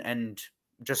balls and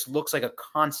just looks like a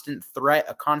constant threat,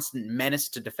 a constant menace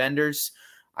to defenders.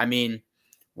 I mean,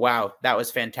 wow, that was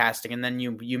fantastic. And then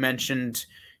you mentioned,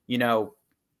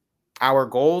 our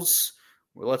goals.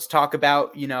 Well, let's talk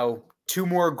about, 2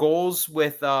 more goals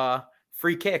with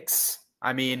free kicks.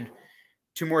 I mean,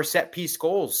 2 more set piece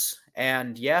goals.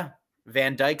 And yeah,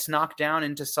 Van Dijk's knocked down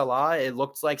into Salah. It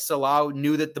looked like Salah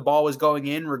knew that the ball was going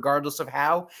in regardless of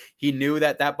how. He knew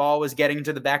that ball was getting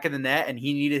to the back of the net and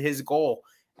he needed his goal.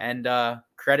 And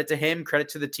credit to him, credit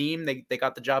to the team. They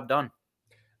got the job done.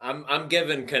 I'm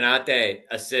giving Konate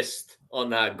assist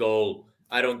on that goal.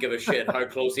 I don't give a shit how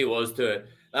close he was to it.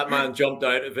 That man jumped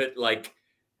out of it like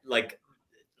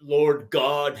Lord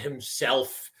God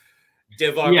himself.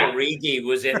 Divock Origi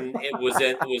was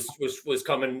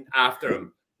coming after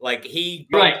him. Like he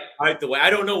jumped out the way. I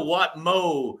don't know what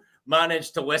Mo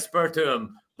managed to whisper to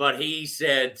him, but he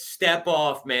said, "Step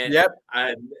off, man." Yep.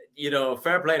 And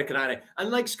fair play to Konate. And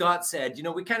like Scott said,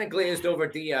 we kind of glazed over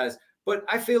Diaz, but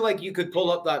I feel like you could pull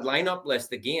up that lineup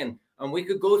list again, and we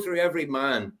could go through every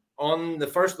man on the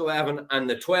first 11 and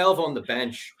the 12 on the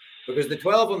bench, because the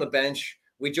 12 on the bench,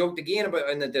 we joked again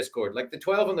about in the Discord, like the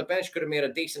 12 on the bench could have made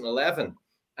a decent 11.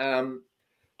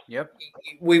 Yep.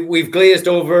 We've glazed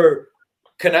over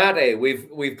Konate,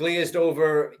 we've glazed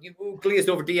over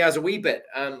Diaz a wee bit,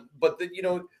 but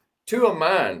to a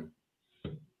man,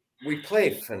 we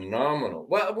played phenomenal.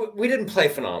 Well, we didn't play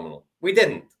phenomenal. We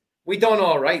didn't. We done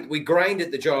all right. We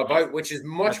grinded the job out, which is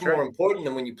much more important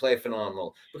than when you play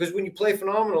phenomenal. Because when you play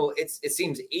phenomenal, it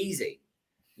seems easy.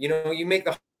 You make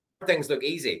the hard things look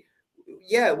easy.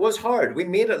 Yeah, it was hard. We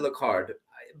made it look hard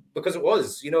because it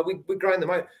was. We grind them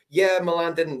out. Yeah,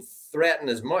 Milan didn't threaten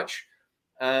as much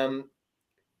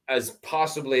as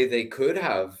possibly they could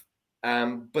have.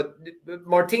 But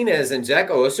Martinez and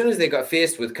Dzeko, as soon as they got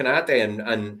faced with Konate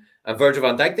and Virgil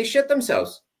van Dijk, they shit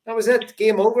themselves. That was it.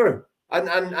 Game over.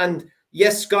 And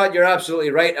yes, Scott, you're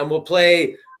absolutely right. And we'll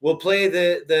play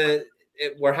the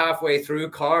we're halfway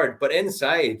through card, but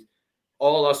inside,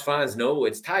 all us fans know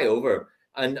it's tie over.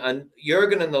 And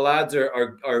Jurgen and the lads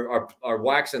are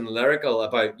waxing lyrical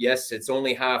about, yes, it's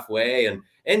only halfway. And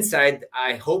inside,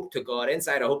 I hope they're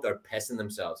pissing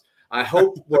themselves. I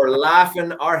hope we're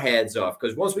laughing our heads off,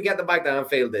 because once we get them back to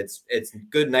Anfield, it's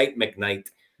good night, McKnight.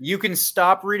 You can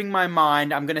stop reading my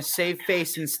mind. I'm going to save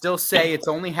face and still say it's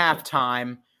only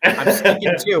halftime. I'm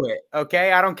sticking to it,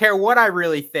 okay? I don't care what I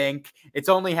really think. It's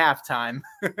only halftime.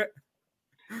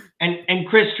 And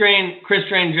Chris Strain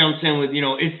jumps in with,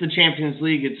 it's the Champions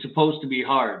League. It's supposed to be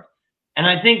hard. And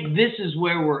I think this is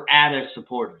where we're at as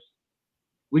supporters.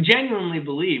 We genuinely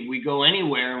believe we go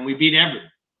anywhere and we beat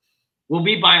everyone. We'll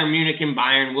beat Bayern Munich and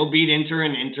Bayern. We'll beat Inter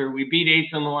and Inter. We beat AC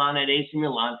Milan at AC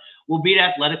Milan. We'll beat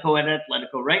Atletico at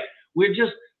Atletico, right?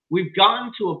 We've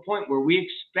gotten to a point where we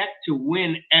expect to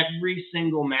win every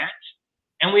single match.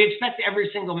 And we expect every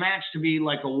single match to be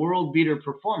like a world beater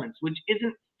performance, which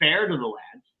isn't fair to the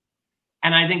lads.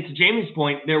 And I think to Jamie's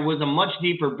point, there was a much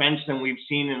deeper bench than we've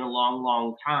seen in a long,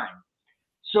 long time.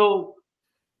 So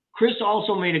Chris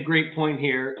also made a great point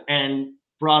here and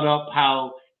brought up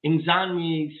how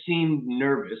Inzaghi seemed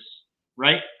nervous,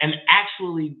 right? And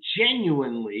actually,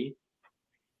 genuinely,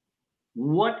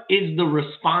 what is the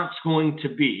response going to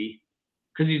be?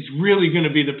 Because he's really going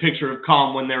to be the picture of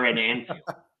calm when they're at Anfield.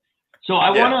 So I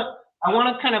want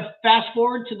to kind of fast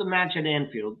forward to the match at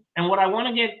Anfield. And what I want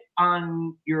to get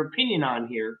on your opinion on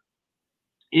here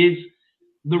is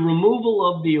the removal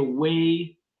of the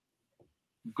away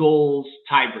goals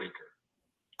tiebreaker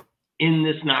in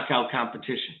this knockout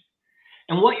competition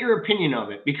and what your opinion of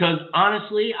it, because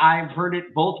honestly, I've heard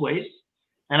it both ways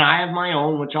and I have my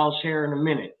own, which I'll share in a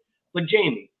minute. But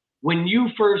Jamie, when you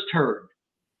first heard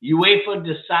UEFA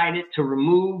decided to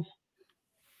remove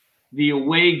the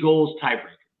away goals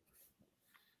tiebreaker,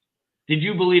 did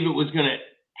you believe it was going to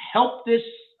help this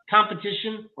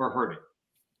competition or hurt it?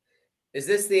 Is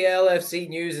this the LFC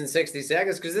news in 60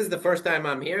 seconds? Because this is the first time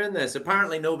I'm hearing this.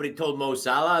 Apparently, nobody told Mo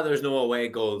Salah there's no away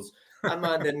goals. That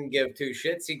man didn't give two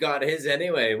shits. He got his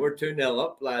anyway. We're 2-0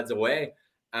 up, lads, away.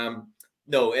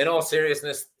 No, in all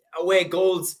seriousness, away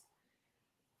goals,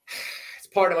 it's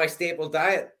part of my staple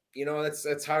diet. You know,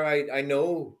 that's how I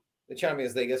know the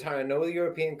Champions League. That's how I know the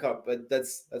European Cup. But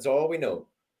that's all we know.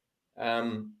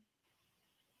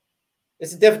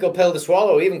 It's a difficult pill to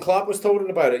swallow. Even Klopp was talking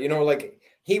about it. You know, like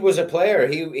he was a player.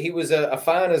 He was a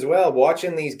fan as well,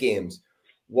 watching these games,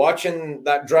 watching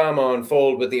that drama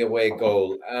unfold with the away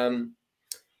goal.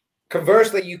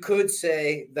 Conversely, you could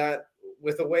say that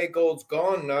with away goals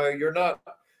gone now, you're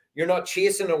not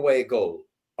chasing away goal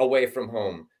away from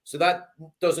home. So that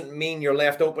doesn't mean you're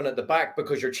left open at the back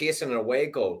because you're chasing an away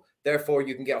goal. Therefore,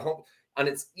 you can get home. And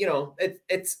it's, you know,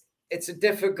 it's a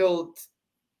difficult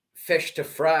fish to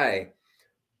fry.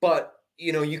 But,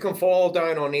 you know, you can fall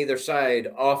down on either side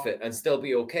of it and still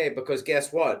be okay because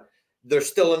guess what? There's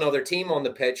still another team on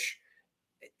the pitch.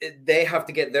 They have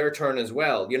to get their turn as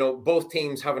well. You know, both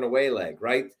teams have an away leg,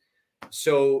 right?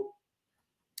 So,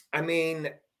 I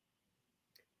mean,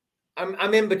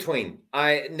 I'm in between.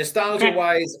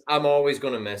 Nostalgia-wise, I'm always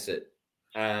going to miss it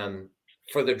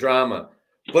for the drama.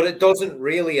 But it doesn't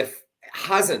really,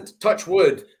 touch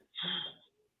wood,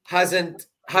 hasn't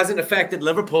affected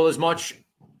Liverpool as much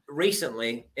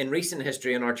recently in recent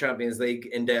history in our Champions League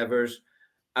endeavors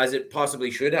as it possibly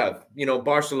should have. You know,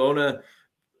 Barcelona,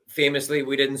 famously,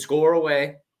 we didn't score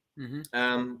away.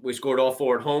 Mm-hmm. We scored all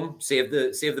four at home, saved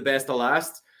the best to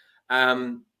last.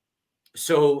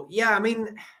 So yeah, I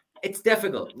mean, it's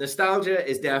difficult. Nostalgia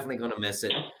is definitely going to miss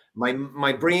it.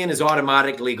 My brain is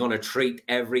automatically going to treat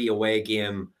every away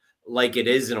game like it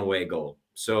is an away goal.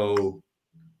 So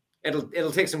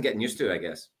it'll take some getting used to, I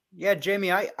guess. Yeah,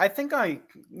 Jamie, I think I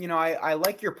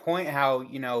like your point how,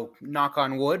 you know, knock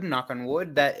on wood,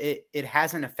 that it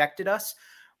hasn't affected us.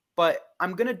 But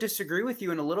I'm going to disagree with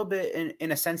you in a little bit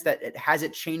in a sense that it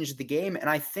hasn't changed the game. And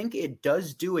I think it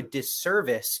does do a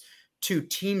disservice to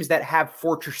teams that have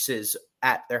fortresses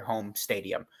at their home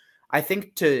stadium. I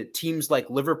think to teams like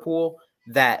Liverpool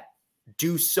that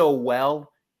do so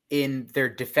well in their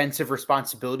defensive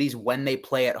responsibilities when they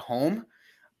play at home,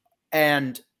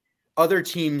 and other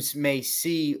teams may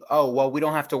see, oh, well, we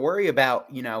don't have to worry about,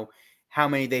 you know, how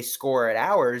many they score at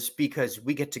ours because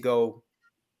we get to go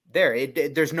there.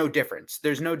 There's no difference.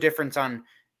 There's no difference on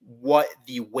what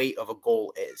the weight of a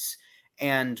goal is.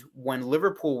 And when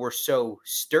Liverpool were so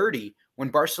sturdy, when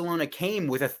Barcelona came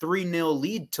with a 3-0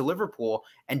 lead to Liverpool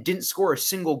and didn't score a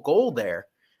single goal there,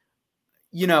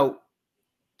 you know,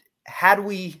 had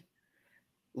we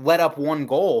let up one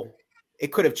goal,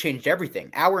 it could have changed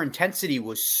everything. Our intensity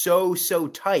was so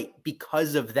tight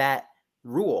because of that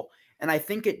rule. And I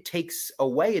think it takes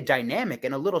away a dynamic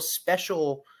and a little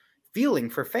special feeling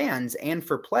for fans and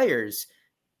for players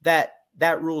that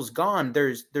rule's gone.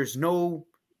 There's no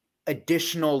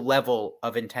additional level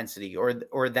of intensity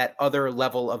or that other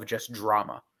level of just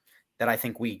drama that I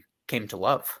think we came to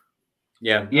love.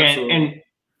 Yeah. Absolutely.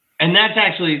 And that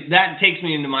takes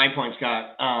me into my point,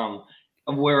 Scott,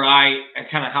 of where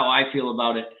how I feel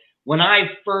about it. When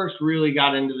I first really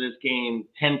got into this game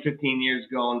 10, 15 years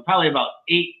ago, and probably about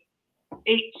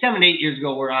 7, 8 years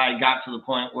ago, where I got to the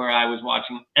point where I was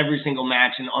watching every single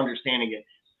match and understanding it.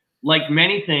 Like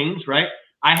many things, right?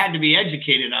 I had to be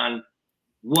educated on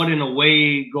what an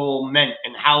away goal meant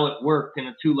and how it worked in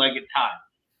a two-legged tie.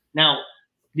 Now,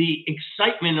 the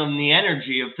excitement and the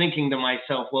energy of thinking to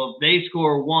myself, well, if they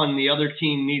score one, the other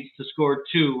team needs to score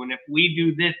two. And if we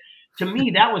do this, to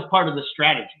me, that was part of the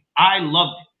strategy. I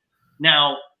loved it.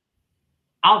 Now,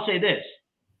 I'll say this.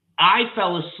 I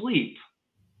fell asleep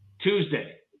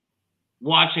Tuesday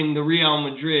watching the Real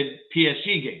Madrid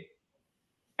PSG game.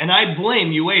 And I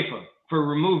blame UEFA for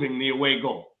removing the away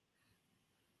goal.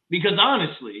 Because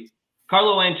honestly,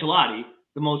 Carlo Ancelotti,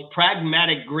 the most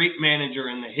pragmatic great manager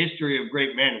in the history of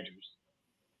great managers,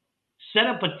 set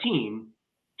up a team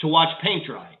to watch paint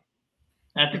dry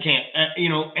at the camp,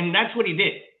 and that's what he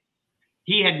did.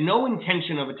 He had no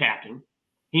intention of attacking.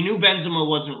 He knew Benzema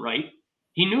wasn't right.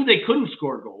 He knew they couldn't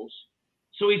score goals.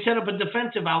 So he set up a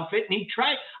defensive outfit, and he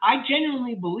tried. I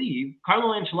genuinely believe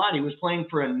Carlo Ancelotti was playing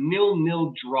for a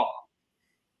 0-0 draw.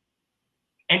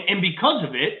 And because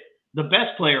of it, the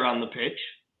best player on the pitch,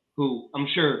 who I'm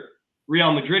sure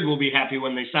Real Madrid will be happy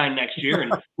when they sign next year,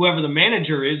 and whoever the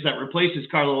manager is that replaces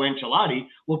Carlo Ancelotti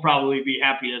will probably be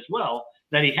happy as well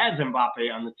that he has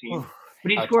Mbappe on the team.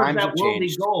 But he scores that worldly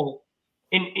goal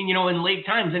in late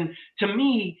times. And to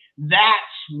me, that's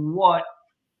what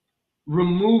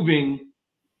removing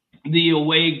the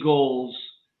away goals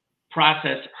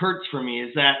process hurts for me,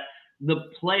 is that the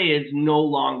play is no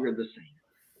longer the same.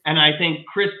 And I think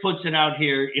Chris puts it out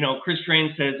here. Chris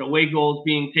Strain says away goals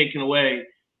being taken away,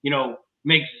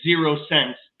 makes zero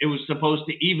sense. It was supposed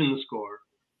to even the score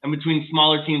and between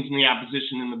smaller teams in the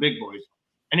opposition and the big boys.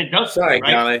 And it does. Sorry,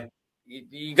 right? Gally.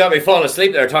 You got me falling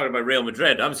asleep there talking about Real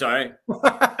Madrid. I'm sorry. Well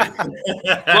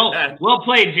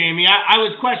played, Jamie. I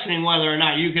was questioning whether or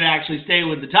not you could actually stay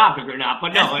with the topic or not,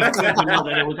 but no, it's good to know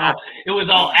that it was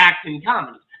all act and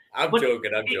comedy. I'm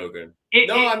joking.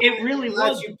 It really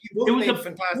was. It was a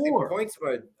fantastic points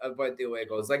about the away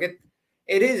goals. Like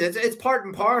it's part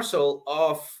and parcel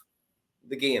of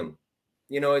the game.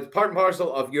 It's part and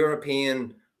parcel of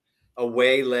European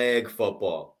away leg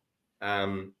football.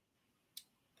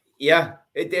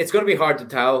 It's going to be hard to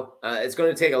tell. It's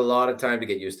going to take a lot of time to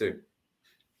get used to.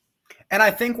 And I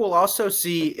think we'll also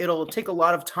see it'll take a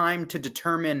lot of time to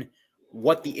determine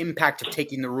what the impact of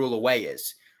taking the rule away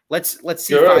is. Let's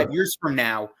see 5 years from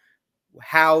now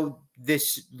how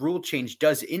this rule change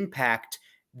does impact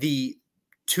the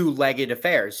two-legged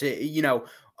affairs.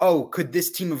 Could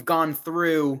this team have gone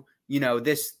through,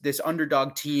 this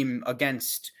underdog team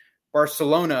against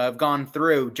Barcelona have gone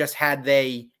through just had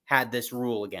they had this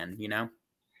rule again, You know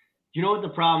what the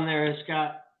problem there is,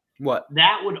 Scott? What?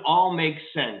 That would all make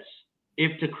sense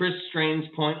if to Chris Strain's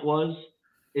point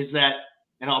is that,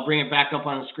 and I'll bring it back up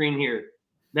on the screen here,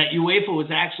 that UEFA was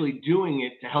actually doing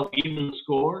it to help even the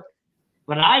score.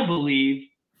 But I believe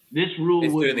this rule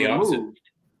was removed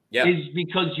is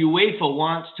because UEFA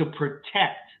wants to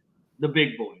protect the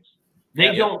big boys.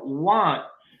 They don't want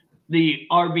the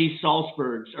RB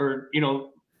Salzburgs or,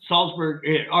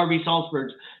 RB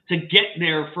Salzburgs to get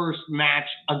their first match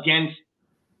against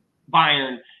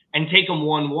Bayern and take them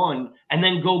 1-1 and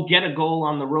then go get a goal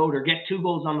on the road or get 2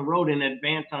 goals on the road and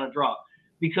advance on a draw.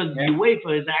 Because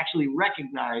UEFA has actually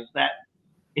recognized that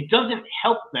it doesn't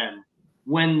help them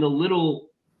when the little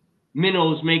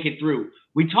minnows make it through.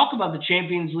 We talk about the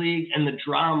Champions League and the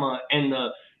drama and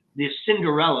the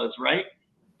Cinderellas, right?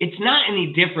 It's not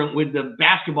any different with the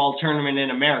basketball tournament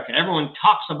in America. Everyone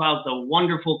talks about the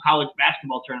wonderful college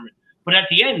basketball tournament, but at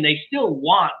the end, they still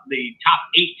want the top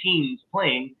 8 teams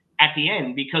playing at the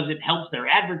end because it helps their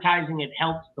advertising, it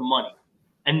helps the money.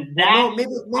 And that's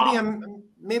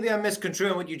maybe I'm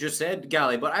misconstruing what you just said,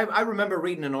 Gally, but I remember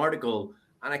reading an article,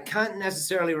 and I can't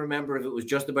necessarily remember if it was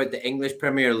just about the English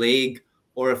Premier League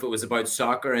or if it was about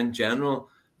soccer in general,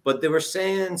 but they were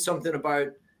saying something about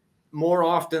more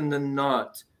often than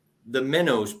not, the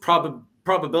minnows,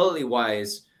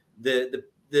 probability-wise, the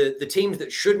teams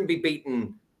that shouldn't be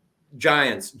beaten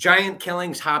giant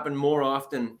killings happen more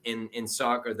often in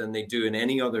soccer than they do in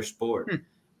any other sport.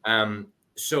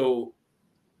 So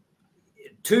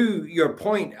to your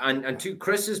point and to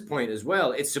Chris's point as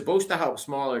well, it's supposed to help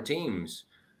smaller teams,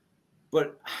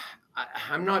 but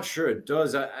I'm not sure it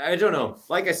does. I don't know.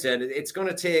 Like I said, it's going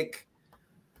to take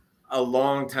a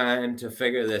long time to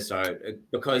figure this out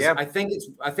because I think it's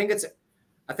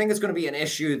going to be an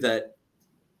issue that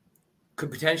could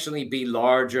potentially be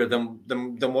larger than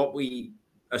what we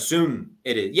assume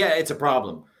it is. Yeah, it's a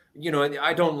problem.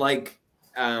 I don't like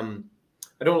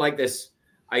this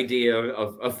idea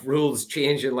of rules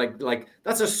changing. Like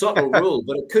that's a subtle rule,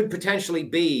 but it could potentially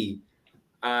be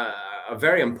a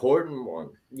very important one.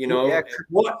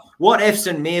 What ifs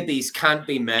and maybes can't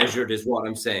be measured is what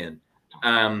I'm saying.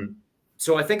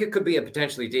 So I think it could be a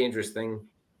potentially dangerous thing.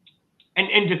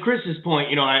 And to Chris's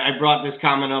point, I brought this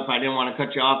comment up. I didn't want to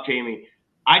cut you off, Jamie.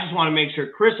 I just want to make sure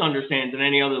Chris understands and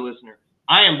any other listener.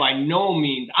 I am by no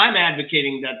means, I'm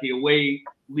advocating that the away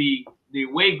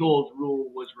goals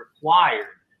rule was required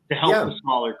to help the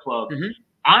smaller clubs. Mm-hmm.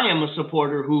 I am a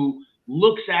supporter who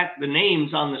looks at the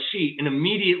names on the sheet and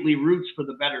immediately roots for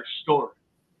the better story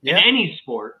in any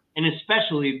sport, and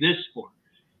especially this sport.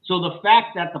 So the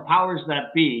fact that the powers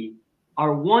that be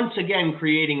are once again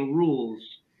creating rules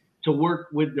to work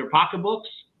with their pocketbooks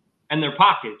and their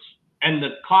pockets and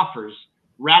the coffers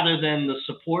rather than the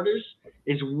supporters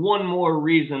is one more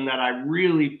reason that I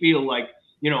really feel like,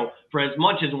 for as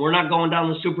much as we're not going down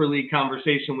the Super League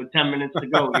conversation with 10 minutes to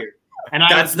go here, And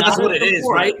that's what it is,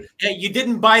 right? It. Yeah, you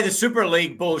didn't buy the Super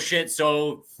League bullshit,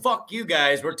 so fuck you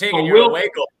guys. We're taking your away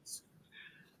goals.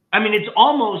 I mean, it's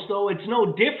almost, though, it's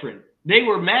no different. They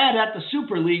were mad at the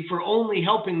Super League for only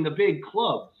helping the big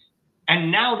clubs.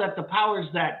 And now that the powers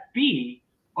that be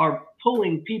are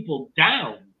pulling people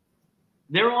down,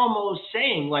 they're almost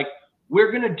saying, like,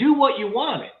 we're going to do what you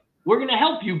wanted. We're going to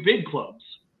help you big clubs.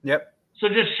 Yep. So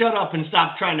just shut up and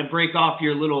stop trying to break off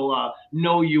your little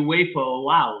no UEFA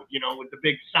allowed, with the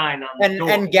big sign on the door.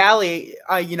 And Gally,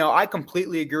 I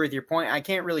completely agree with your point. I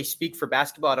can't really speak for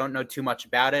basketball. I don't know too much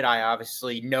about it. I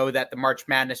obviously know that the March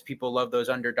Madness people love those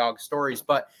underdog stories.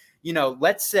 But,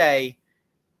 let's say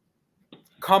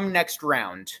come next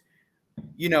round,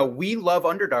 we love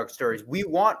underdog stories. We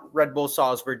want Red Bull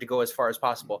Salzburg to go as far as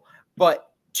possible. But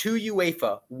to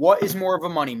UEFA, what is more of a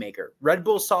moneymaker? Red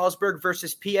Bull Salzburg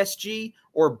versus PSG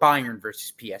or Bayern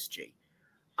versus PSG?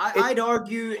 I'd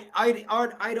argue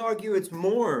it's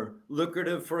more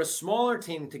lucrative for a smaller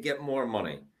team to get more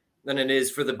money than it is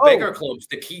for the bigger clubs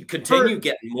to continue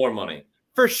getting more money.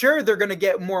 For sure, they're going to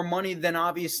get more money than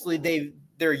obviously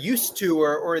they're used to,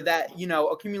 or that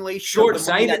accumulation.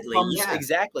 Short-sightedly, yeah,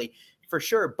 exactly, for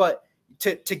sure. But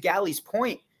to Gally's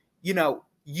point,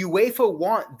 UEFA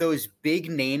want those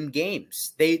big name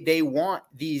games. They want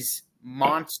these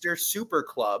monster super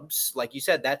clubs, like you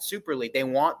said, that Super League. They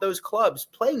want those clubs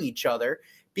playing each other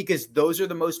because those are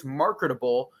the most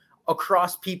marketable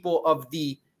across people of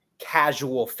the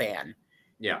casual fan.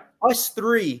 Yeah. Us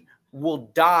three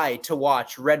will die to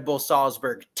watch Red Bull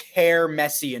Salzburg tear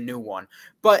Messi a new one.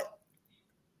 But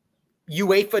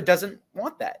UEFA doesn't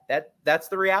want that. That's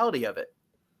the reality of it.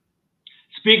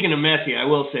 Speaking of Messi, I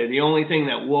will say the only thing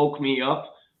that woke me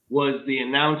up was the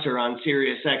announcer on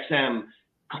Sirius XM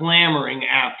clamoring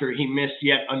after he missed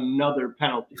yet another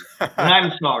penalty. And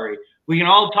I'm sorry. We can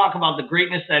all talk about the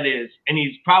greatness that is, and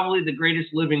he's probably the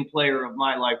greatest living player of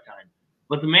my lifetime.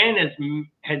 But the man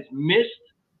has missed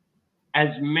as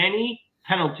many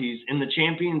penalties in the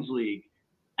Champions League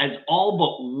as all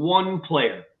but one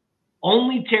player.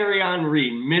 Only Thierry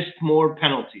Henry missed more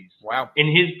penalties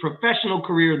in his professional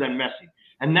career than Messi.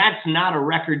 And that's not a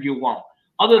record you want.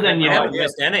 Other than, I haven't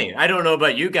missed any. I don't know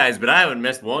about you guys, but I haven't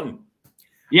missed one.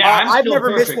 Yeah, I've never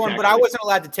missed one, but I wasn't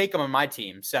allowed to take them on my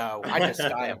team, so I just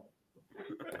got him.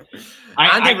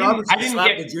 Andy Robertson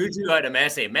slapped the juju out of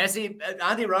Messi.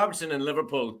 Andy Robertson in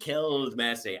Liverpool killed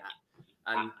Messi.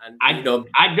 I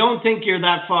don't think you're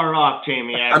that far off,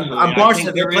 Jamie.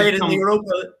 Actually,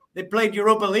 They played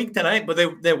Europa League tonight, but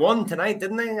they won tonight,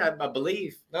 didn't they? I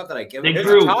believe. Not that I give it. They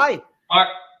drew.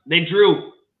 They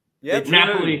drew. Yeah,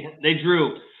 Napoli. They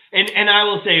drew. And I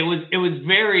will say it was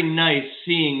very nice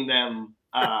seeing them.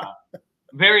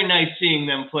 Very nice seeing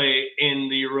them play in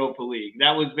the Europa League.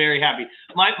 That was very happy.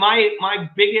 My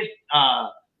biggest,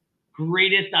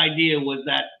 greatest idea was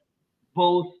that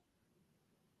both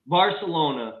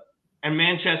Barcelona and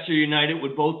Manchester United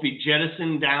would both be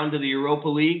jettisoned down to the Europa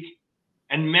League,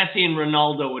 and Messi and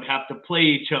Ronaldo would have to play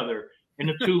each other in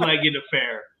a two-legged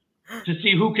affair to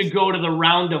see who could go to the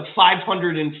round of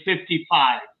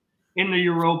 555 in the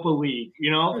Europa League,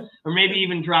 or maybe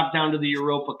even drop down to the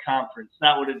Europa Conference.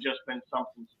 That would have just been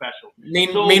something special.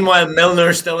 Meanwhile,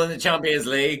 Milner's still in the Champions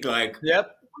League.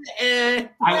 Yep.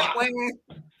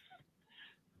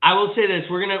 I will say this: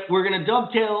 we're gonna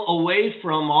dovetail away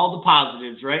from all the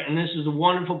positives, right? And this is a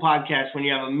wonderful podcast when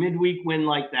you have a midweek win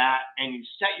like that, and you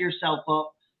set yourself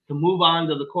up to move on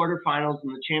to the quarterfinals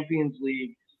in the Champions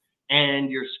League, and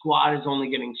your squad is only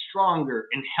getting stronger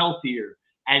and healthier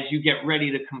as you get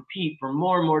ready to compete for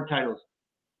more and more titles.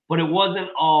 But it wasn't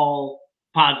all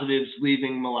positives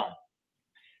leaving Milan.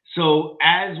 So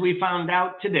as we found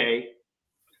out today,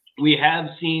 we have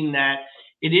seen that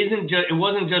it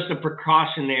wasn't just a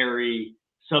precautionary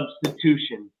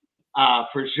substitution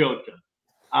for Jota,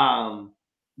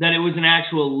 that it was an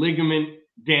actual ligament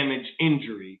damage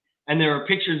injury. And there are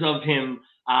pictures of him.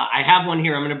 I have one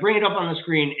here. I'm going to bring it up on the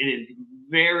screen. It is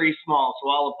very small, so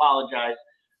I'll apologize.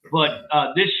 But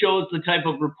this shows the type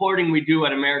of reporting we do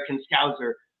at American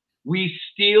Scouser. We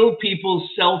steal people's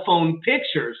cell phone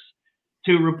pictures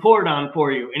to report on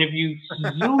for you. And if you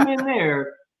zoom in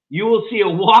there, you will see a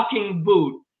walking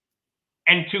boot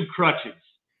and two crutches.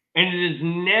 And it is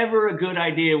never a good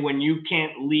idea when you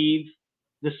can't leave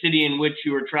the city in which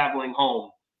you are traveling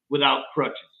home without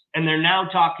crutches. And they're now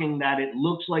talking that it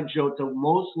looks like Jota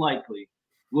most likely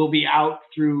will be out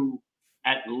through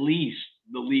at least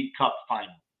the League Cup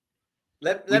final.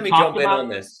 Let me jump in on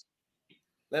this.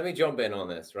 Let me jump in on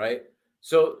this, right?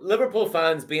 So Liverpool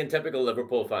fans, being typical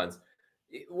Liverpool fans,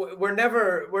 we're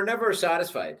never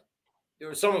satisfied.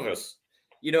 Some of us,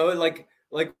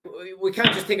 Like, we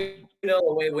can't just take a 2-0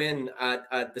 away win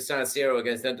at the San Siro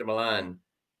against Inter Milan.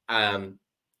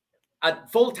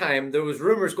 At full time, there was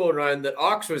rumors going around that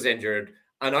Ox was injured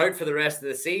and out for the rest of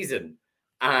the season.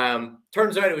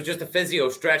 Turns out it was just a physio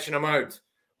stretching him out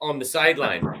on the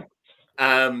sideline.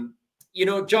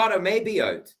 Jota may be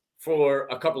out for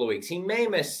a couple of weeks. He may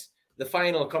miss the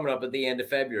final coming up at the end of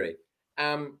February.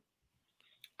 I'm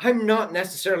not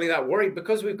necessarily that worried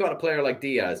because we've got a player like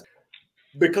Diaz,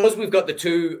 because we've got the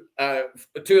two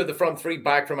of the front three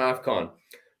back from AFCON.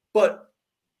 But,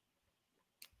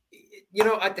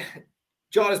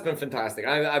 Jota's been fantastic.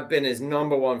 I've been his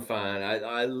number one fan.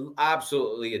 I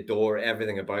absolutely adore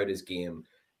everything about his game.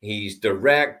 He's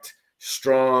direct,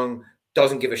 strong,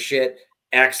 doesn't give a shit,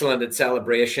 excellent at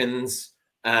celebrations.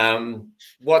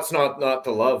 What's not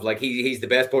to love? Like, he's the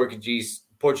best Portuguese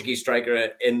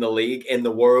striker in the league, in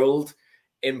the world,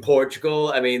 in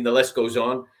Portugal. I mean, the list goes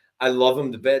on. I love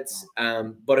him to bits.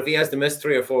 But if he has to miss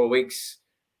 3 or 4 weeks,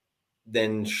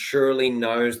 then surely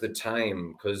now's the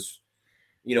time, because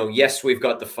yes, we've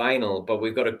got the final, but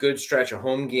we've got a good stretch of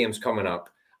home games coming up.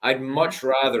 I'd much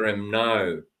rather him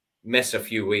now miss a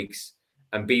few weeks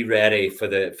and be ready for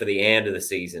the end of the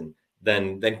season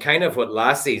than kind of what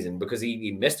last season, because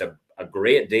he missed a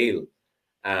great deal.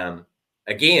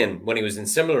 Again, when he was in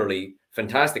similarly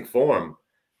fantastic form.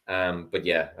 But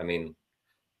yeah, I mean,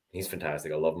 he's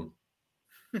fantastic. I love him.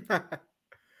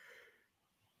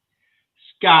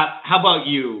 Scott, how about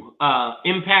you?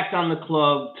 Impact on the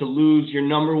club to lose your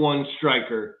number one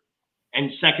striker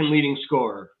and second leading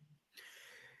scorer,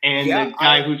 and the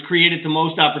guy who's created the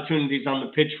most opportunities on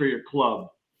the pitch for your club,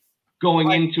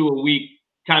 going into a week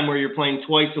time where you're playing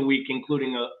twice a week,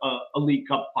 including a League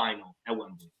Cup final at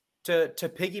Wembley. To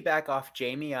piggyback off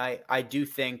Jamie, I do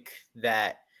think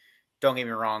that, don't get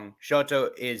me wrong,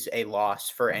 Jota is a loss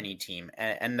for any team,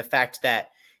 and the fact that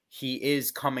he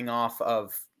is coming off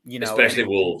of, especially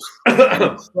Wolves,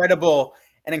 an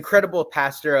incredible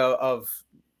passer of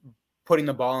putting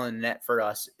the ball in the net for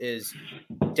us is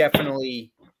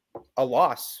definitely a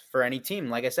loss for any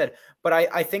team, like I said. But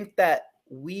I think that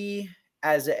we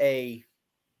as a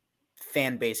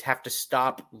fan base have to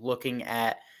stop looking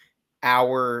at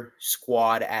our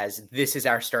squad as this is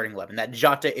our starting 11, that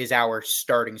Jota is our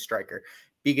starting striker,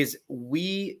 because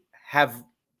we have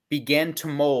began to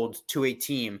mold to a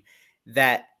team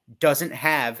that doesn't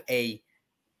have a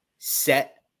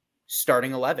set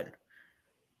starting 11.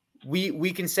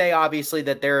 We can say obviously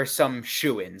that there are some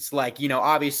shoo-ins, like,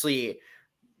 obviously,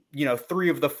 3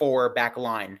 of the 4 back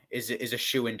line is a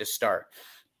shoo-in to start.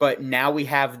 But now we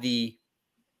have the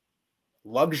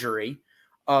luxury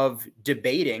of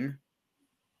debating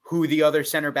who the other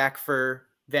center back for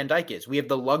Van Dijk is. We have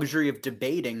the luxury of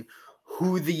debating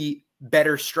who the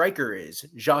better striker is,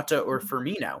 Jota or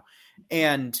Firmino.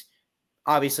 And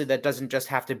obviously that doesn't just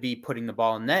have to be putting the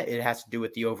ball in net. It has to do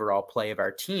with the overall play of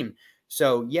our team.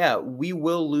 So yeah, we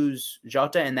will lose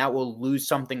Jota, and that will lose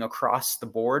something across the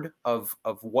board of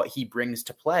what he brings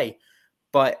to play.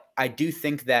 But I do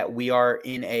think that we are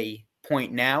in a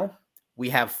point now. We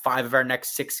have 5 of our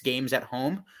next 6 games at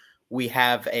home. We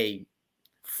have a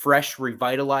fresh,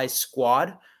 revitalized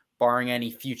squad, barring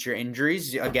any future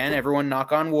injuries. Again, everyone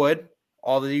knock on wood.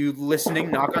 All of you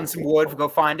listening, knock on some wood, go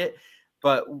find it.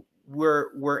 But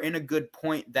we're in a good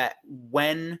point that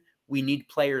when we need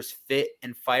players fit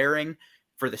and firing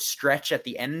for the stretch at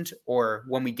the end, or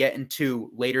when we get into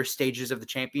later stages of the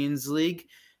Champions League,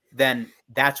 then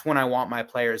that's when I want my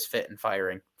players fit and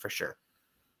firing for sure.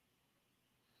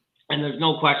 And there's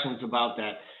no questions about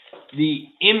that. The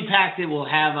impact it will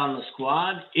have on the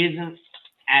squad isn't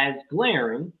as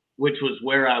glaring, which was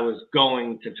where I was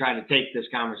going to try to take this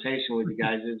conversation with you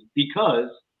guys, is because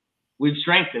we've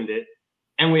strengthened it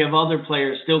and we have other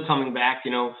players still coming back.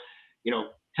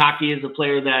 Taki is a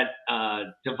player that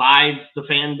divides the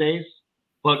fan base,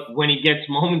 but when he gets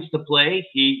moments to play,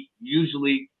 he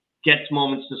usually gets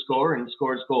moments to score and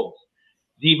scores goals.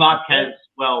 Divock has,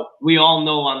 well, we all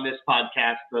know on this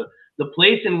podcast, the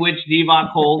place in which Divock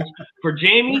holds for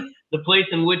Jamie, the place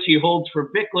in which he holds for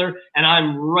Bickler, and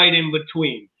I'm right in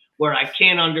between, where I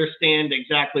can't understand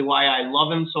exactly why I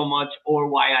love him so much or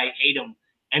why I hate him.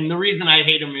 And the reason I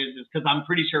hate him is because I'm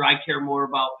pretty sure I care more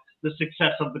about the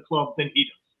success of the club than he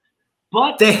does.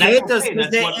 But they hate us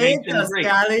because they hate us,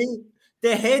 Gally.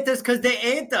 They hate us because they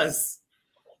hate us.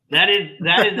 That is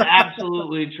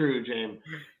absolutely true, James.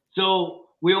 So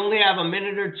we only have a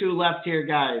minute or 2 left here,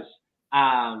 guys.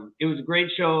 It was a great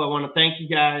show. I want to thank you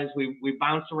guys. We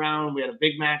bounced around. We had a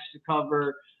big match to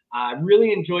cover. I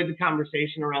really enjoyed the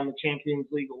conversation around the Champions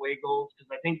League away goals,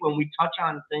 because I think when we touch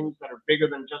on things that are bigger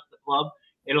than just the club,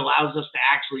 It allows us to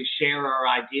actually share our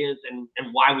ideas and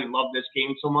why we love this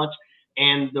game so much.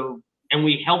 And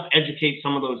we help educate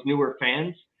some of those newer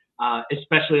fans,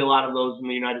 especially a lot of those in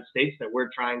the United States that we're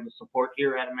trying to support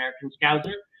here at American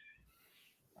Scouser.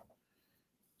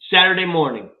 Saturday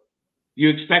morning, you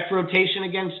expect rotation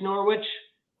against Norwich.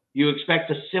 You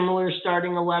expect a similar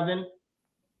starting 11.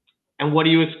 And what do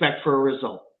you expect for a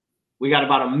result? We got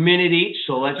about a minute each,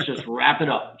 so let's just wrap it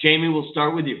up. Jamie, we'll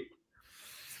start with you.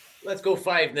 Let's go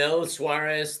 5-0,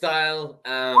 Suarez style.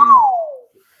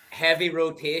 Heavy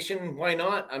rotation. Why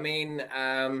not? I mean,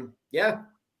 yeah.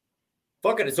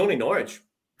 Fuck it. It's only Norwich.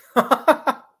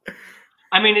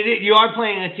 I mean, you are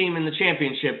playing a team in the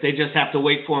championship. They just have to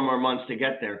wait 4 more months to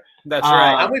get there. That's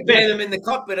right. And we play them in the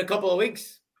cup in a couple of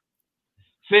weeks.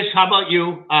 Fish, how about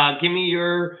you? Give me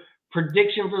your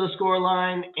prediction for the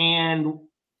scoreline and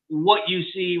what you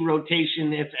see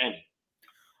rotation, if any.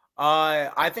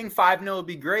 I think 5-0 would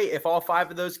be great if all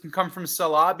 5 of those can come from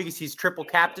Salah because he's triple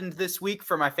captained this week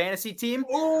for my fantasy team.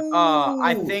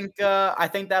 I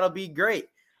think that'll be great.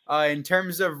 In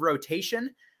terms of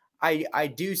rotation, I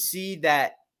do see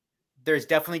that there's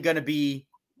definitely going to be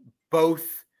both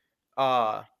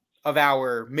of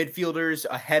our midfielders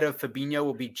ahead of Fabinho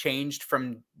will be changed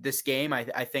from this game.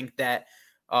 I think that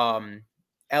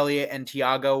Elliott and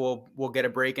Thiago will get a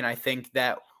break, and I think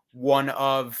that one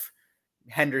of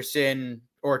Henderson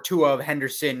or 2 of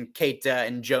Henderson, Keita,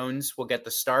 and Jones will get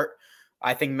the start.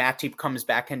 I think Matip comes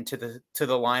back into the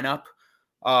lineup.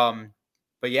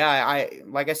 But yeah,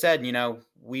 like I said,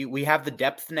 we have the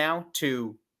depth now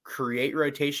to create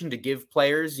rotation, to give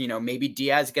players, maybe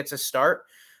Diaz gets a start.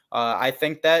 I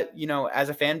think that, as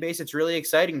a fan base, it's really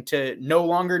exciting to no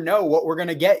longer know what we're going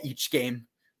to get each game.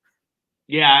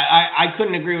 Yeah, I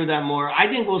couldn't agree with that more. I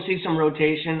think we'll see some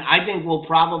rotation. I think we'll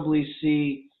probably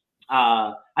see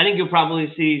you'll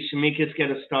probably see Tsimikas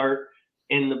get a start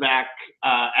in the back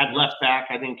at left back.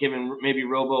 I think giving maybe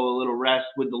Robo a little rest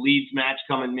with the Leeds match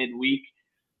coming midweek.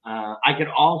 I could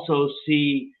also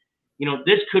see,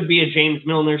 this could be a James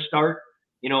Milner start,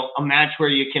 a match where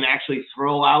you can actually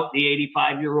throw out the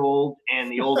 85-year-old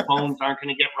and the old bones aren't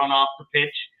going to get run off the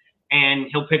pitch. And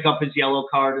he'll pick up his yellow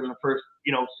card in the first,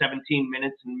 17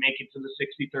 minutes and make it to the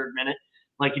 63rd minute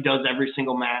like he does every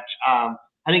single match. I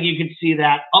think you could see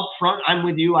that up front. I'm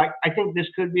with you. I think this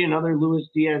could be another Luis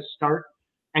Diaz start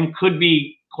and could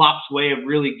be Klopp's way of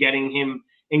really getting him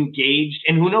engaged.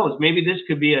 And who knows, maybe this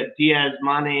could be a Diaz,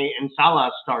 Mane, and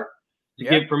Salah start to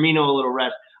give Firmino a little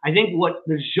rest. I think what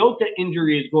the Jota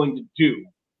injury is going to do,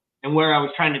 and where I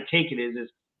was trying to take it is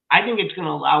I think it's going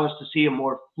to allow us to see a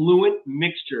more fluent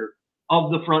mixture of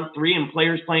the front 3 and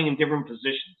players playing in different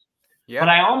positions. Yeah. But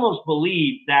I almost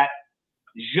believe that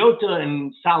Jota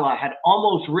and Salah had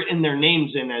almost written their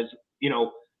names in as,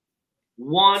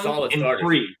 1 Solid and starters.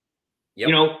 3. Yep.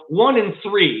 1 and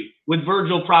 3 with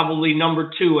Virgil probably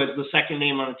number 2 as the second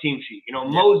name on the team sheet.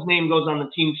 Mo's name goes on the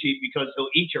team sheet because he'll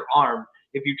eat your arm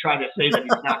if you try to say that he's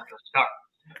not going to start.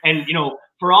 And,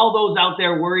 for all those out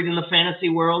there worried in the fantasy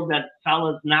world that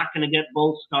Salah's not going to get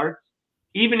both starts,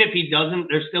 even if he doesn't,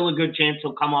 there's still a good chance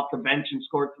he'll come off the bench and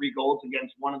score 3 goals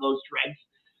against one of those dregs.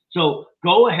 So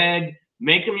go ahead,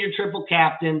 make him your triple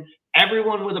captain.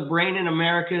 Everyone with a brain in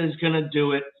America is going to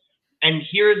do it. And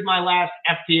here's my last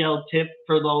FPL tip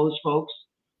for those folks.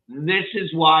 This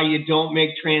is why you don't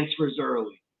make transfers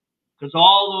early. Because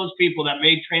all those people that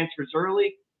made transfers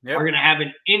early are going to have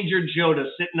an injured Jota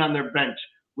sitting on their bench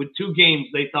with 2 games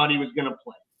they thought he was going to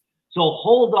play. So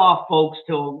hold off, folks,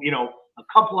 till, a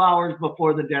couple hours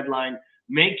before the deadline.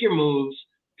 Make your moves.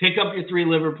 Pick up your 3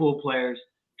 Liverpool players.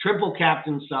 Triple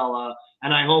captain Salah.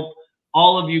 And I hope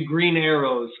all of you green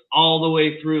arrows all the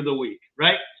way through the week,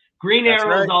 right? Green That's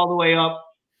arrows right. all the way up.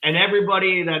 And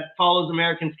everybody that follows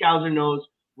American Scouser knows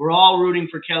we're all rooting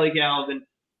for Kelly Galvin,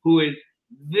 who is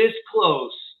this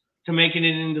close to making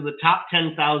it into the top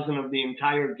 10,000 of the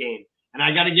entire game. And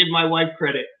I got to give my wife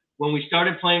credit. When we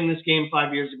started playing this game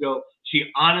 5 years ago, she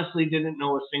honestly didn't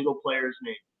know a single player's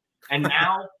name. And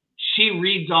now she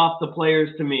reads off the players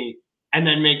to me and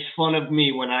then makes fun of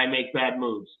me when I make bad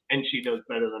moves. And she does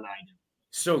better than I do.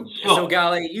 So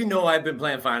Gally, I've been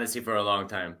playing fantasy for a long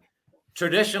time.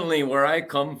 Traditionally, where I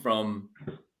come from,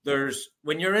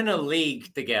 when you're in a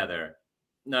league together.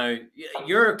 Now,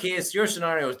 your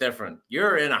scenario is different.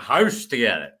 You're in a house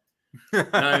together.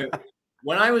 Now,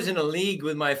 when I was in a league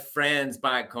with my friends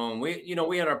back home,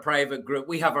 we had our private group.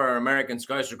 We have our American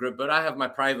Scouser group, but I have my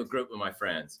private group with my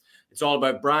friends. It's all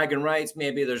about bragging rights.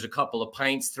 Maybe there's a couple of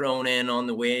pints thrown in on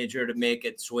the wager to make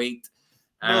it sweet.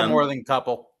 A little more than a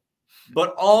couple.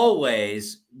 But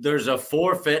always there's a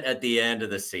forfeit at the end of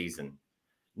the season.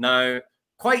 Now,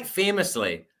 quite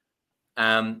famously,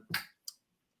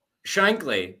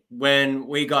 Shankly, when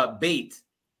we got beat,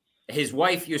 his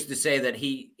wife used to say that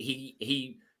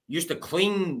he used to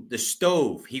clean the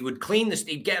stove. He would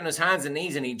he'd get on his hands and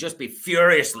knees and he'd just be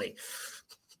furiously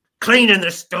cleaning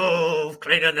the stove.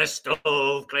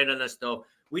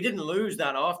 We didn't lose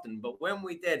that often, but when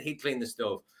we did, he'd clean the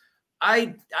stove.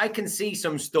 I can see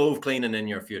some stove cleaning in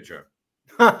your future.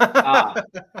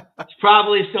 It's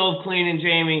probably stove cleaning,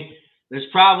 Jamie. There's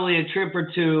probably a trip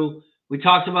or two. We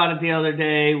talked about it the other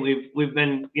day. We've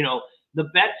been, the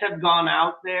bets have gone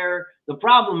out there. The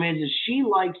problem is she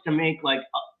likes to make like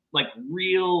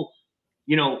real,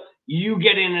 you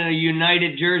get in a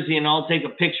United jersey and I'll take a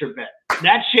picture bet.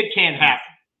 That shit can't happen.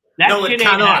 No, it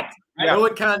cannot. Right? No,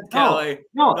 it can't, Kelly.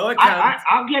 No, it can't.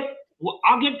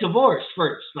 I'll get divorced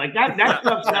first. Like that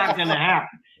stuff's not going to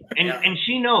happen. And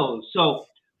she knows. So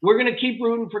we're going to keep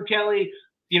rooting for Kelly.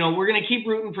 We're going to keep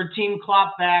rooting for Team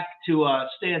Kloppback to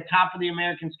stay atop of the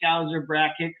American Scouser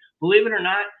bracket. Believe it or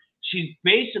not, she's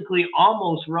basically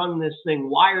almost run this thing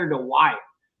wire to wire,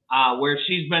 where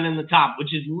she's been in the top,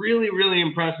 which is really, really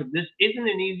impressive. This isn't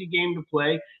an easy game to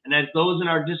play. And as those in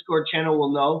our Discord channel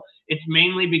will know, it's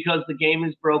mainly because the game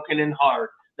is broken and hard.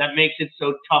 That makes it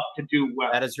so tough to do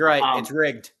well. That is right. It's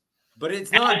rigged. But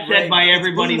it's not said by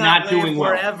everybody not doing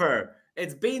forever. Well.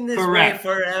 It's been this way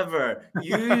forever.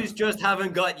 You just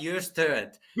haven't got used to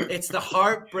it. It's the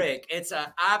heartbreak. It's an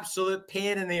absolute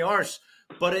pain in the arse.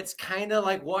 But it's kind of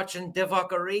like watching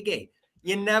Divock Origi.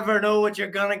 You never know what you're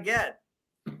gonna get.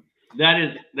 That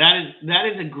is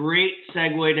a great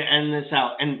segue to end this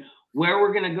out. And where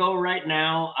we're gonna go right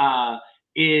now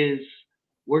is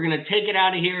we're gonna take it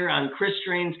out of here on Chris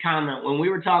Strain's comment when we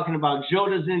were talking about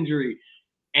Jota's injury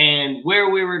and where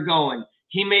we were going.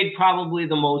 He made probably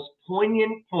the most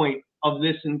poignant point of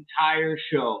this entire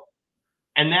show,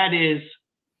 and that is,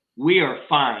 we are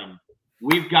fine.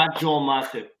 We've got Joel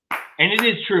Matip. And it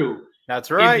is true. That's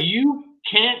right. If you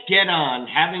can't get on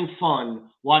having fun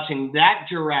watching that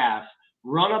giraffe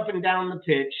run up and down the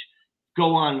pitch,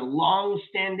 go on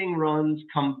long-standing runs,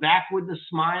 come back with a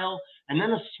smile, and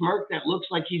then a smirk that looks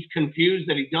like he's confused,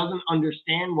 that he doesn't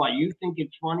understand why you think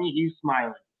it's funny, he's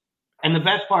smiling. And the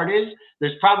best part is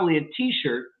there's probably a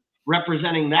T-shirt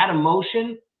representing that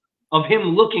emotion of him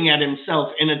looking at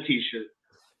himself in a T-shirt.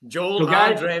 Joel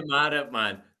Andre Matip,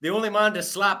 man. The only man to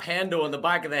slap Hendo on the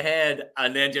back of the head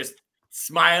and then just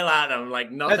smile at him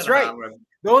like nothing. That's right. Happened.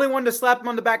 The only one to slap him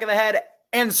on the back of the head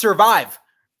and survive.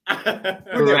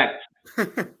 Correct.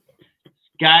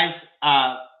 Guys,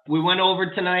 we went over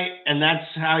tonight, and that's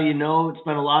how you know it's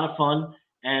been a lot of fun.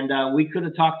 And we could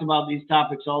have talked about these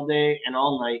topics all day and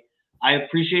all night. I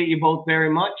appreciate you both very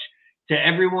much. To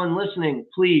everyone listening,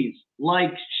 please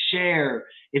like, share.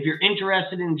 If you're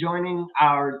interested in joining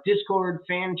our Discord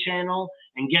fan channel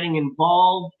and getting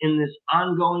involved in this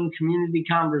ongoing community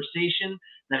conversation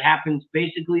that happens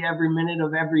basically every minute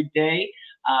of every day,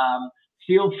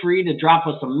 feel free to drop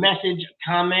us a message, a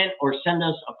comment, or send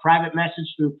us a private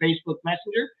message through Facebook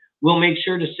Messenger. We'll make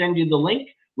sure to send you the link.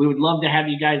 We would love to have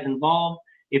you guys involved.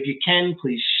 If you can,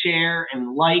 please share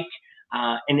and like.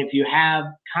 And if you have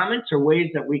comments or ways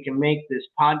that we can make this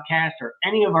podcast or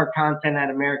any of our content at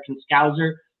American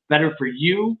Scouser better for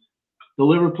you, the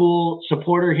Liverpool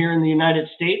supporter here in the United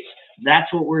States,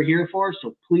 that's what we're here for.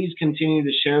 So please continue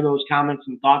to share those comments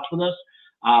and thoughts with us,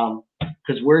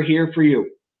 because we're here for you.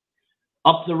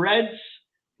 Up the Reds.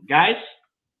 Guys,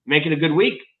 make it a good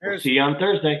week. We'll see you on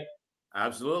Thursday.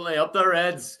 Absolutely. Up the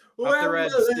Reds. Up the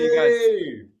Reds. See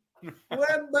you guys.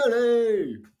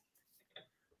 Wembley.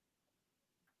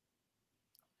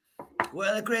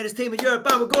 We're the greatest team in Europe,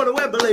 and we're going to Wembley.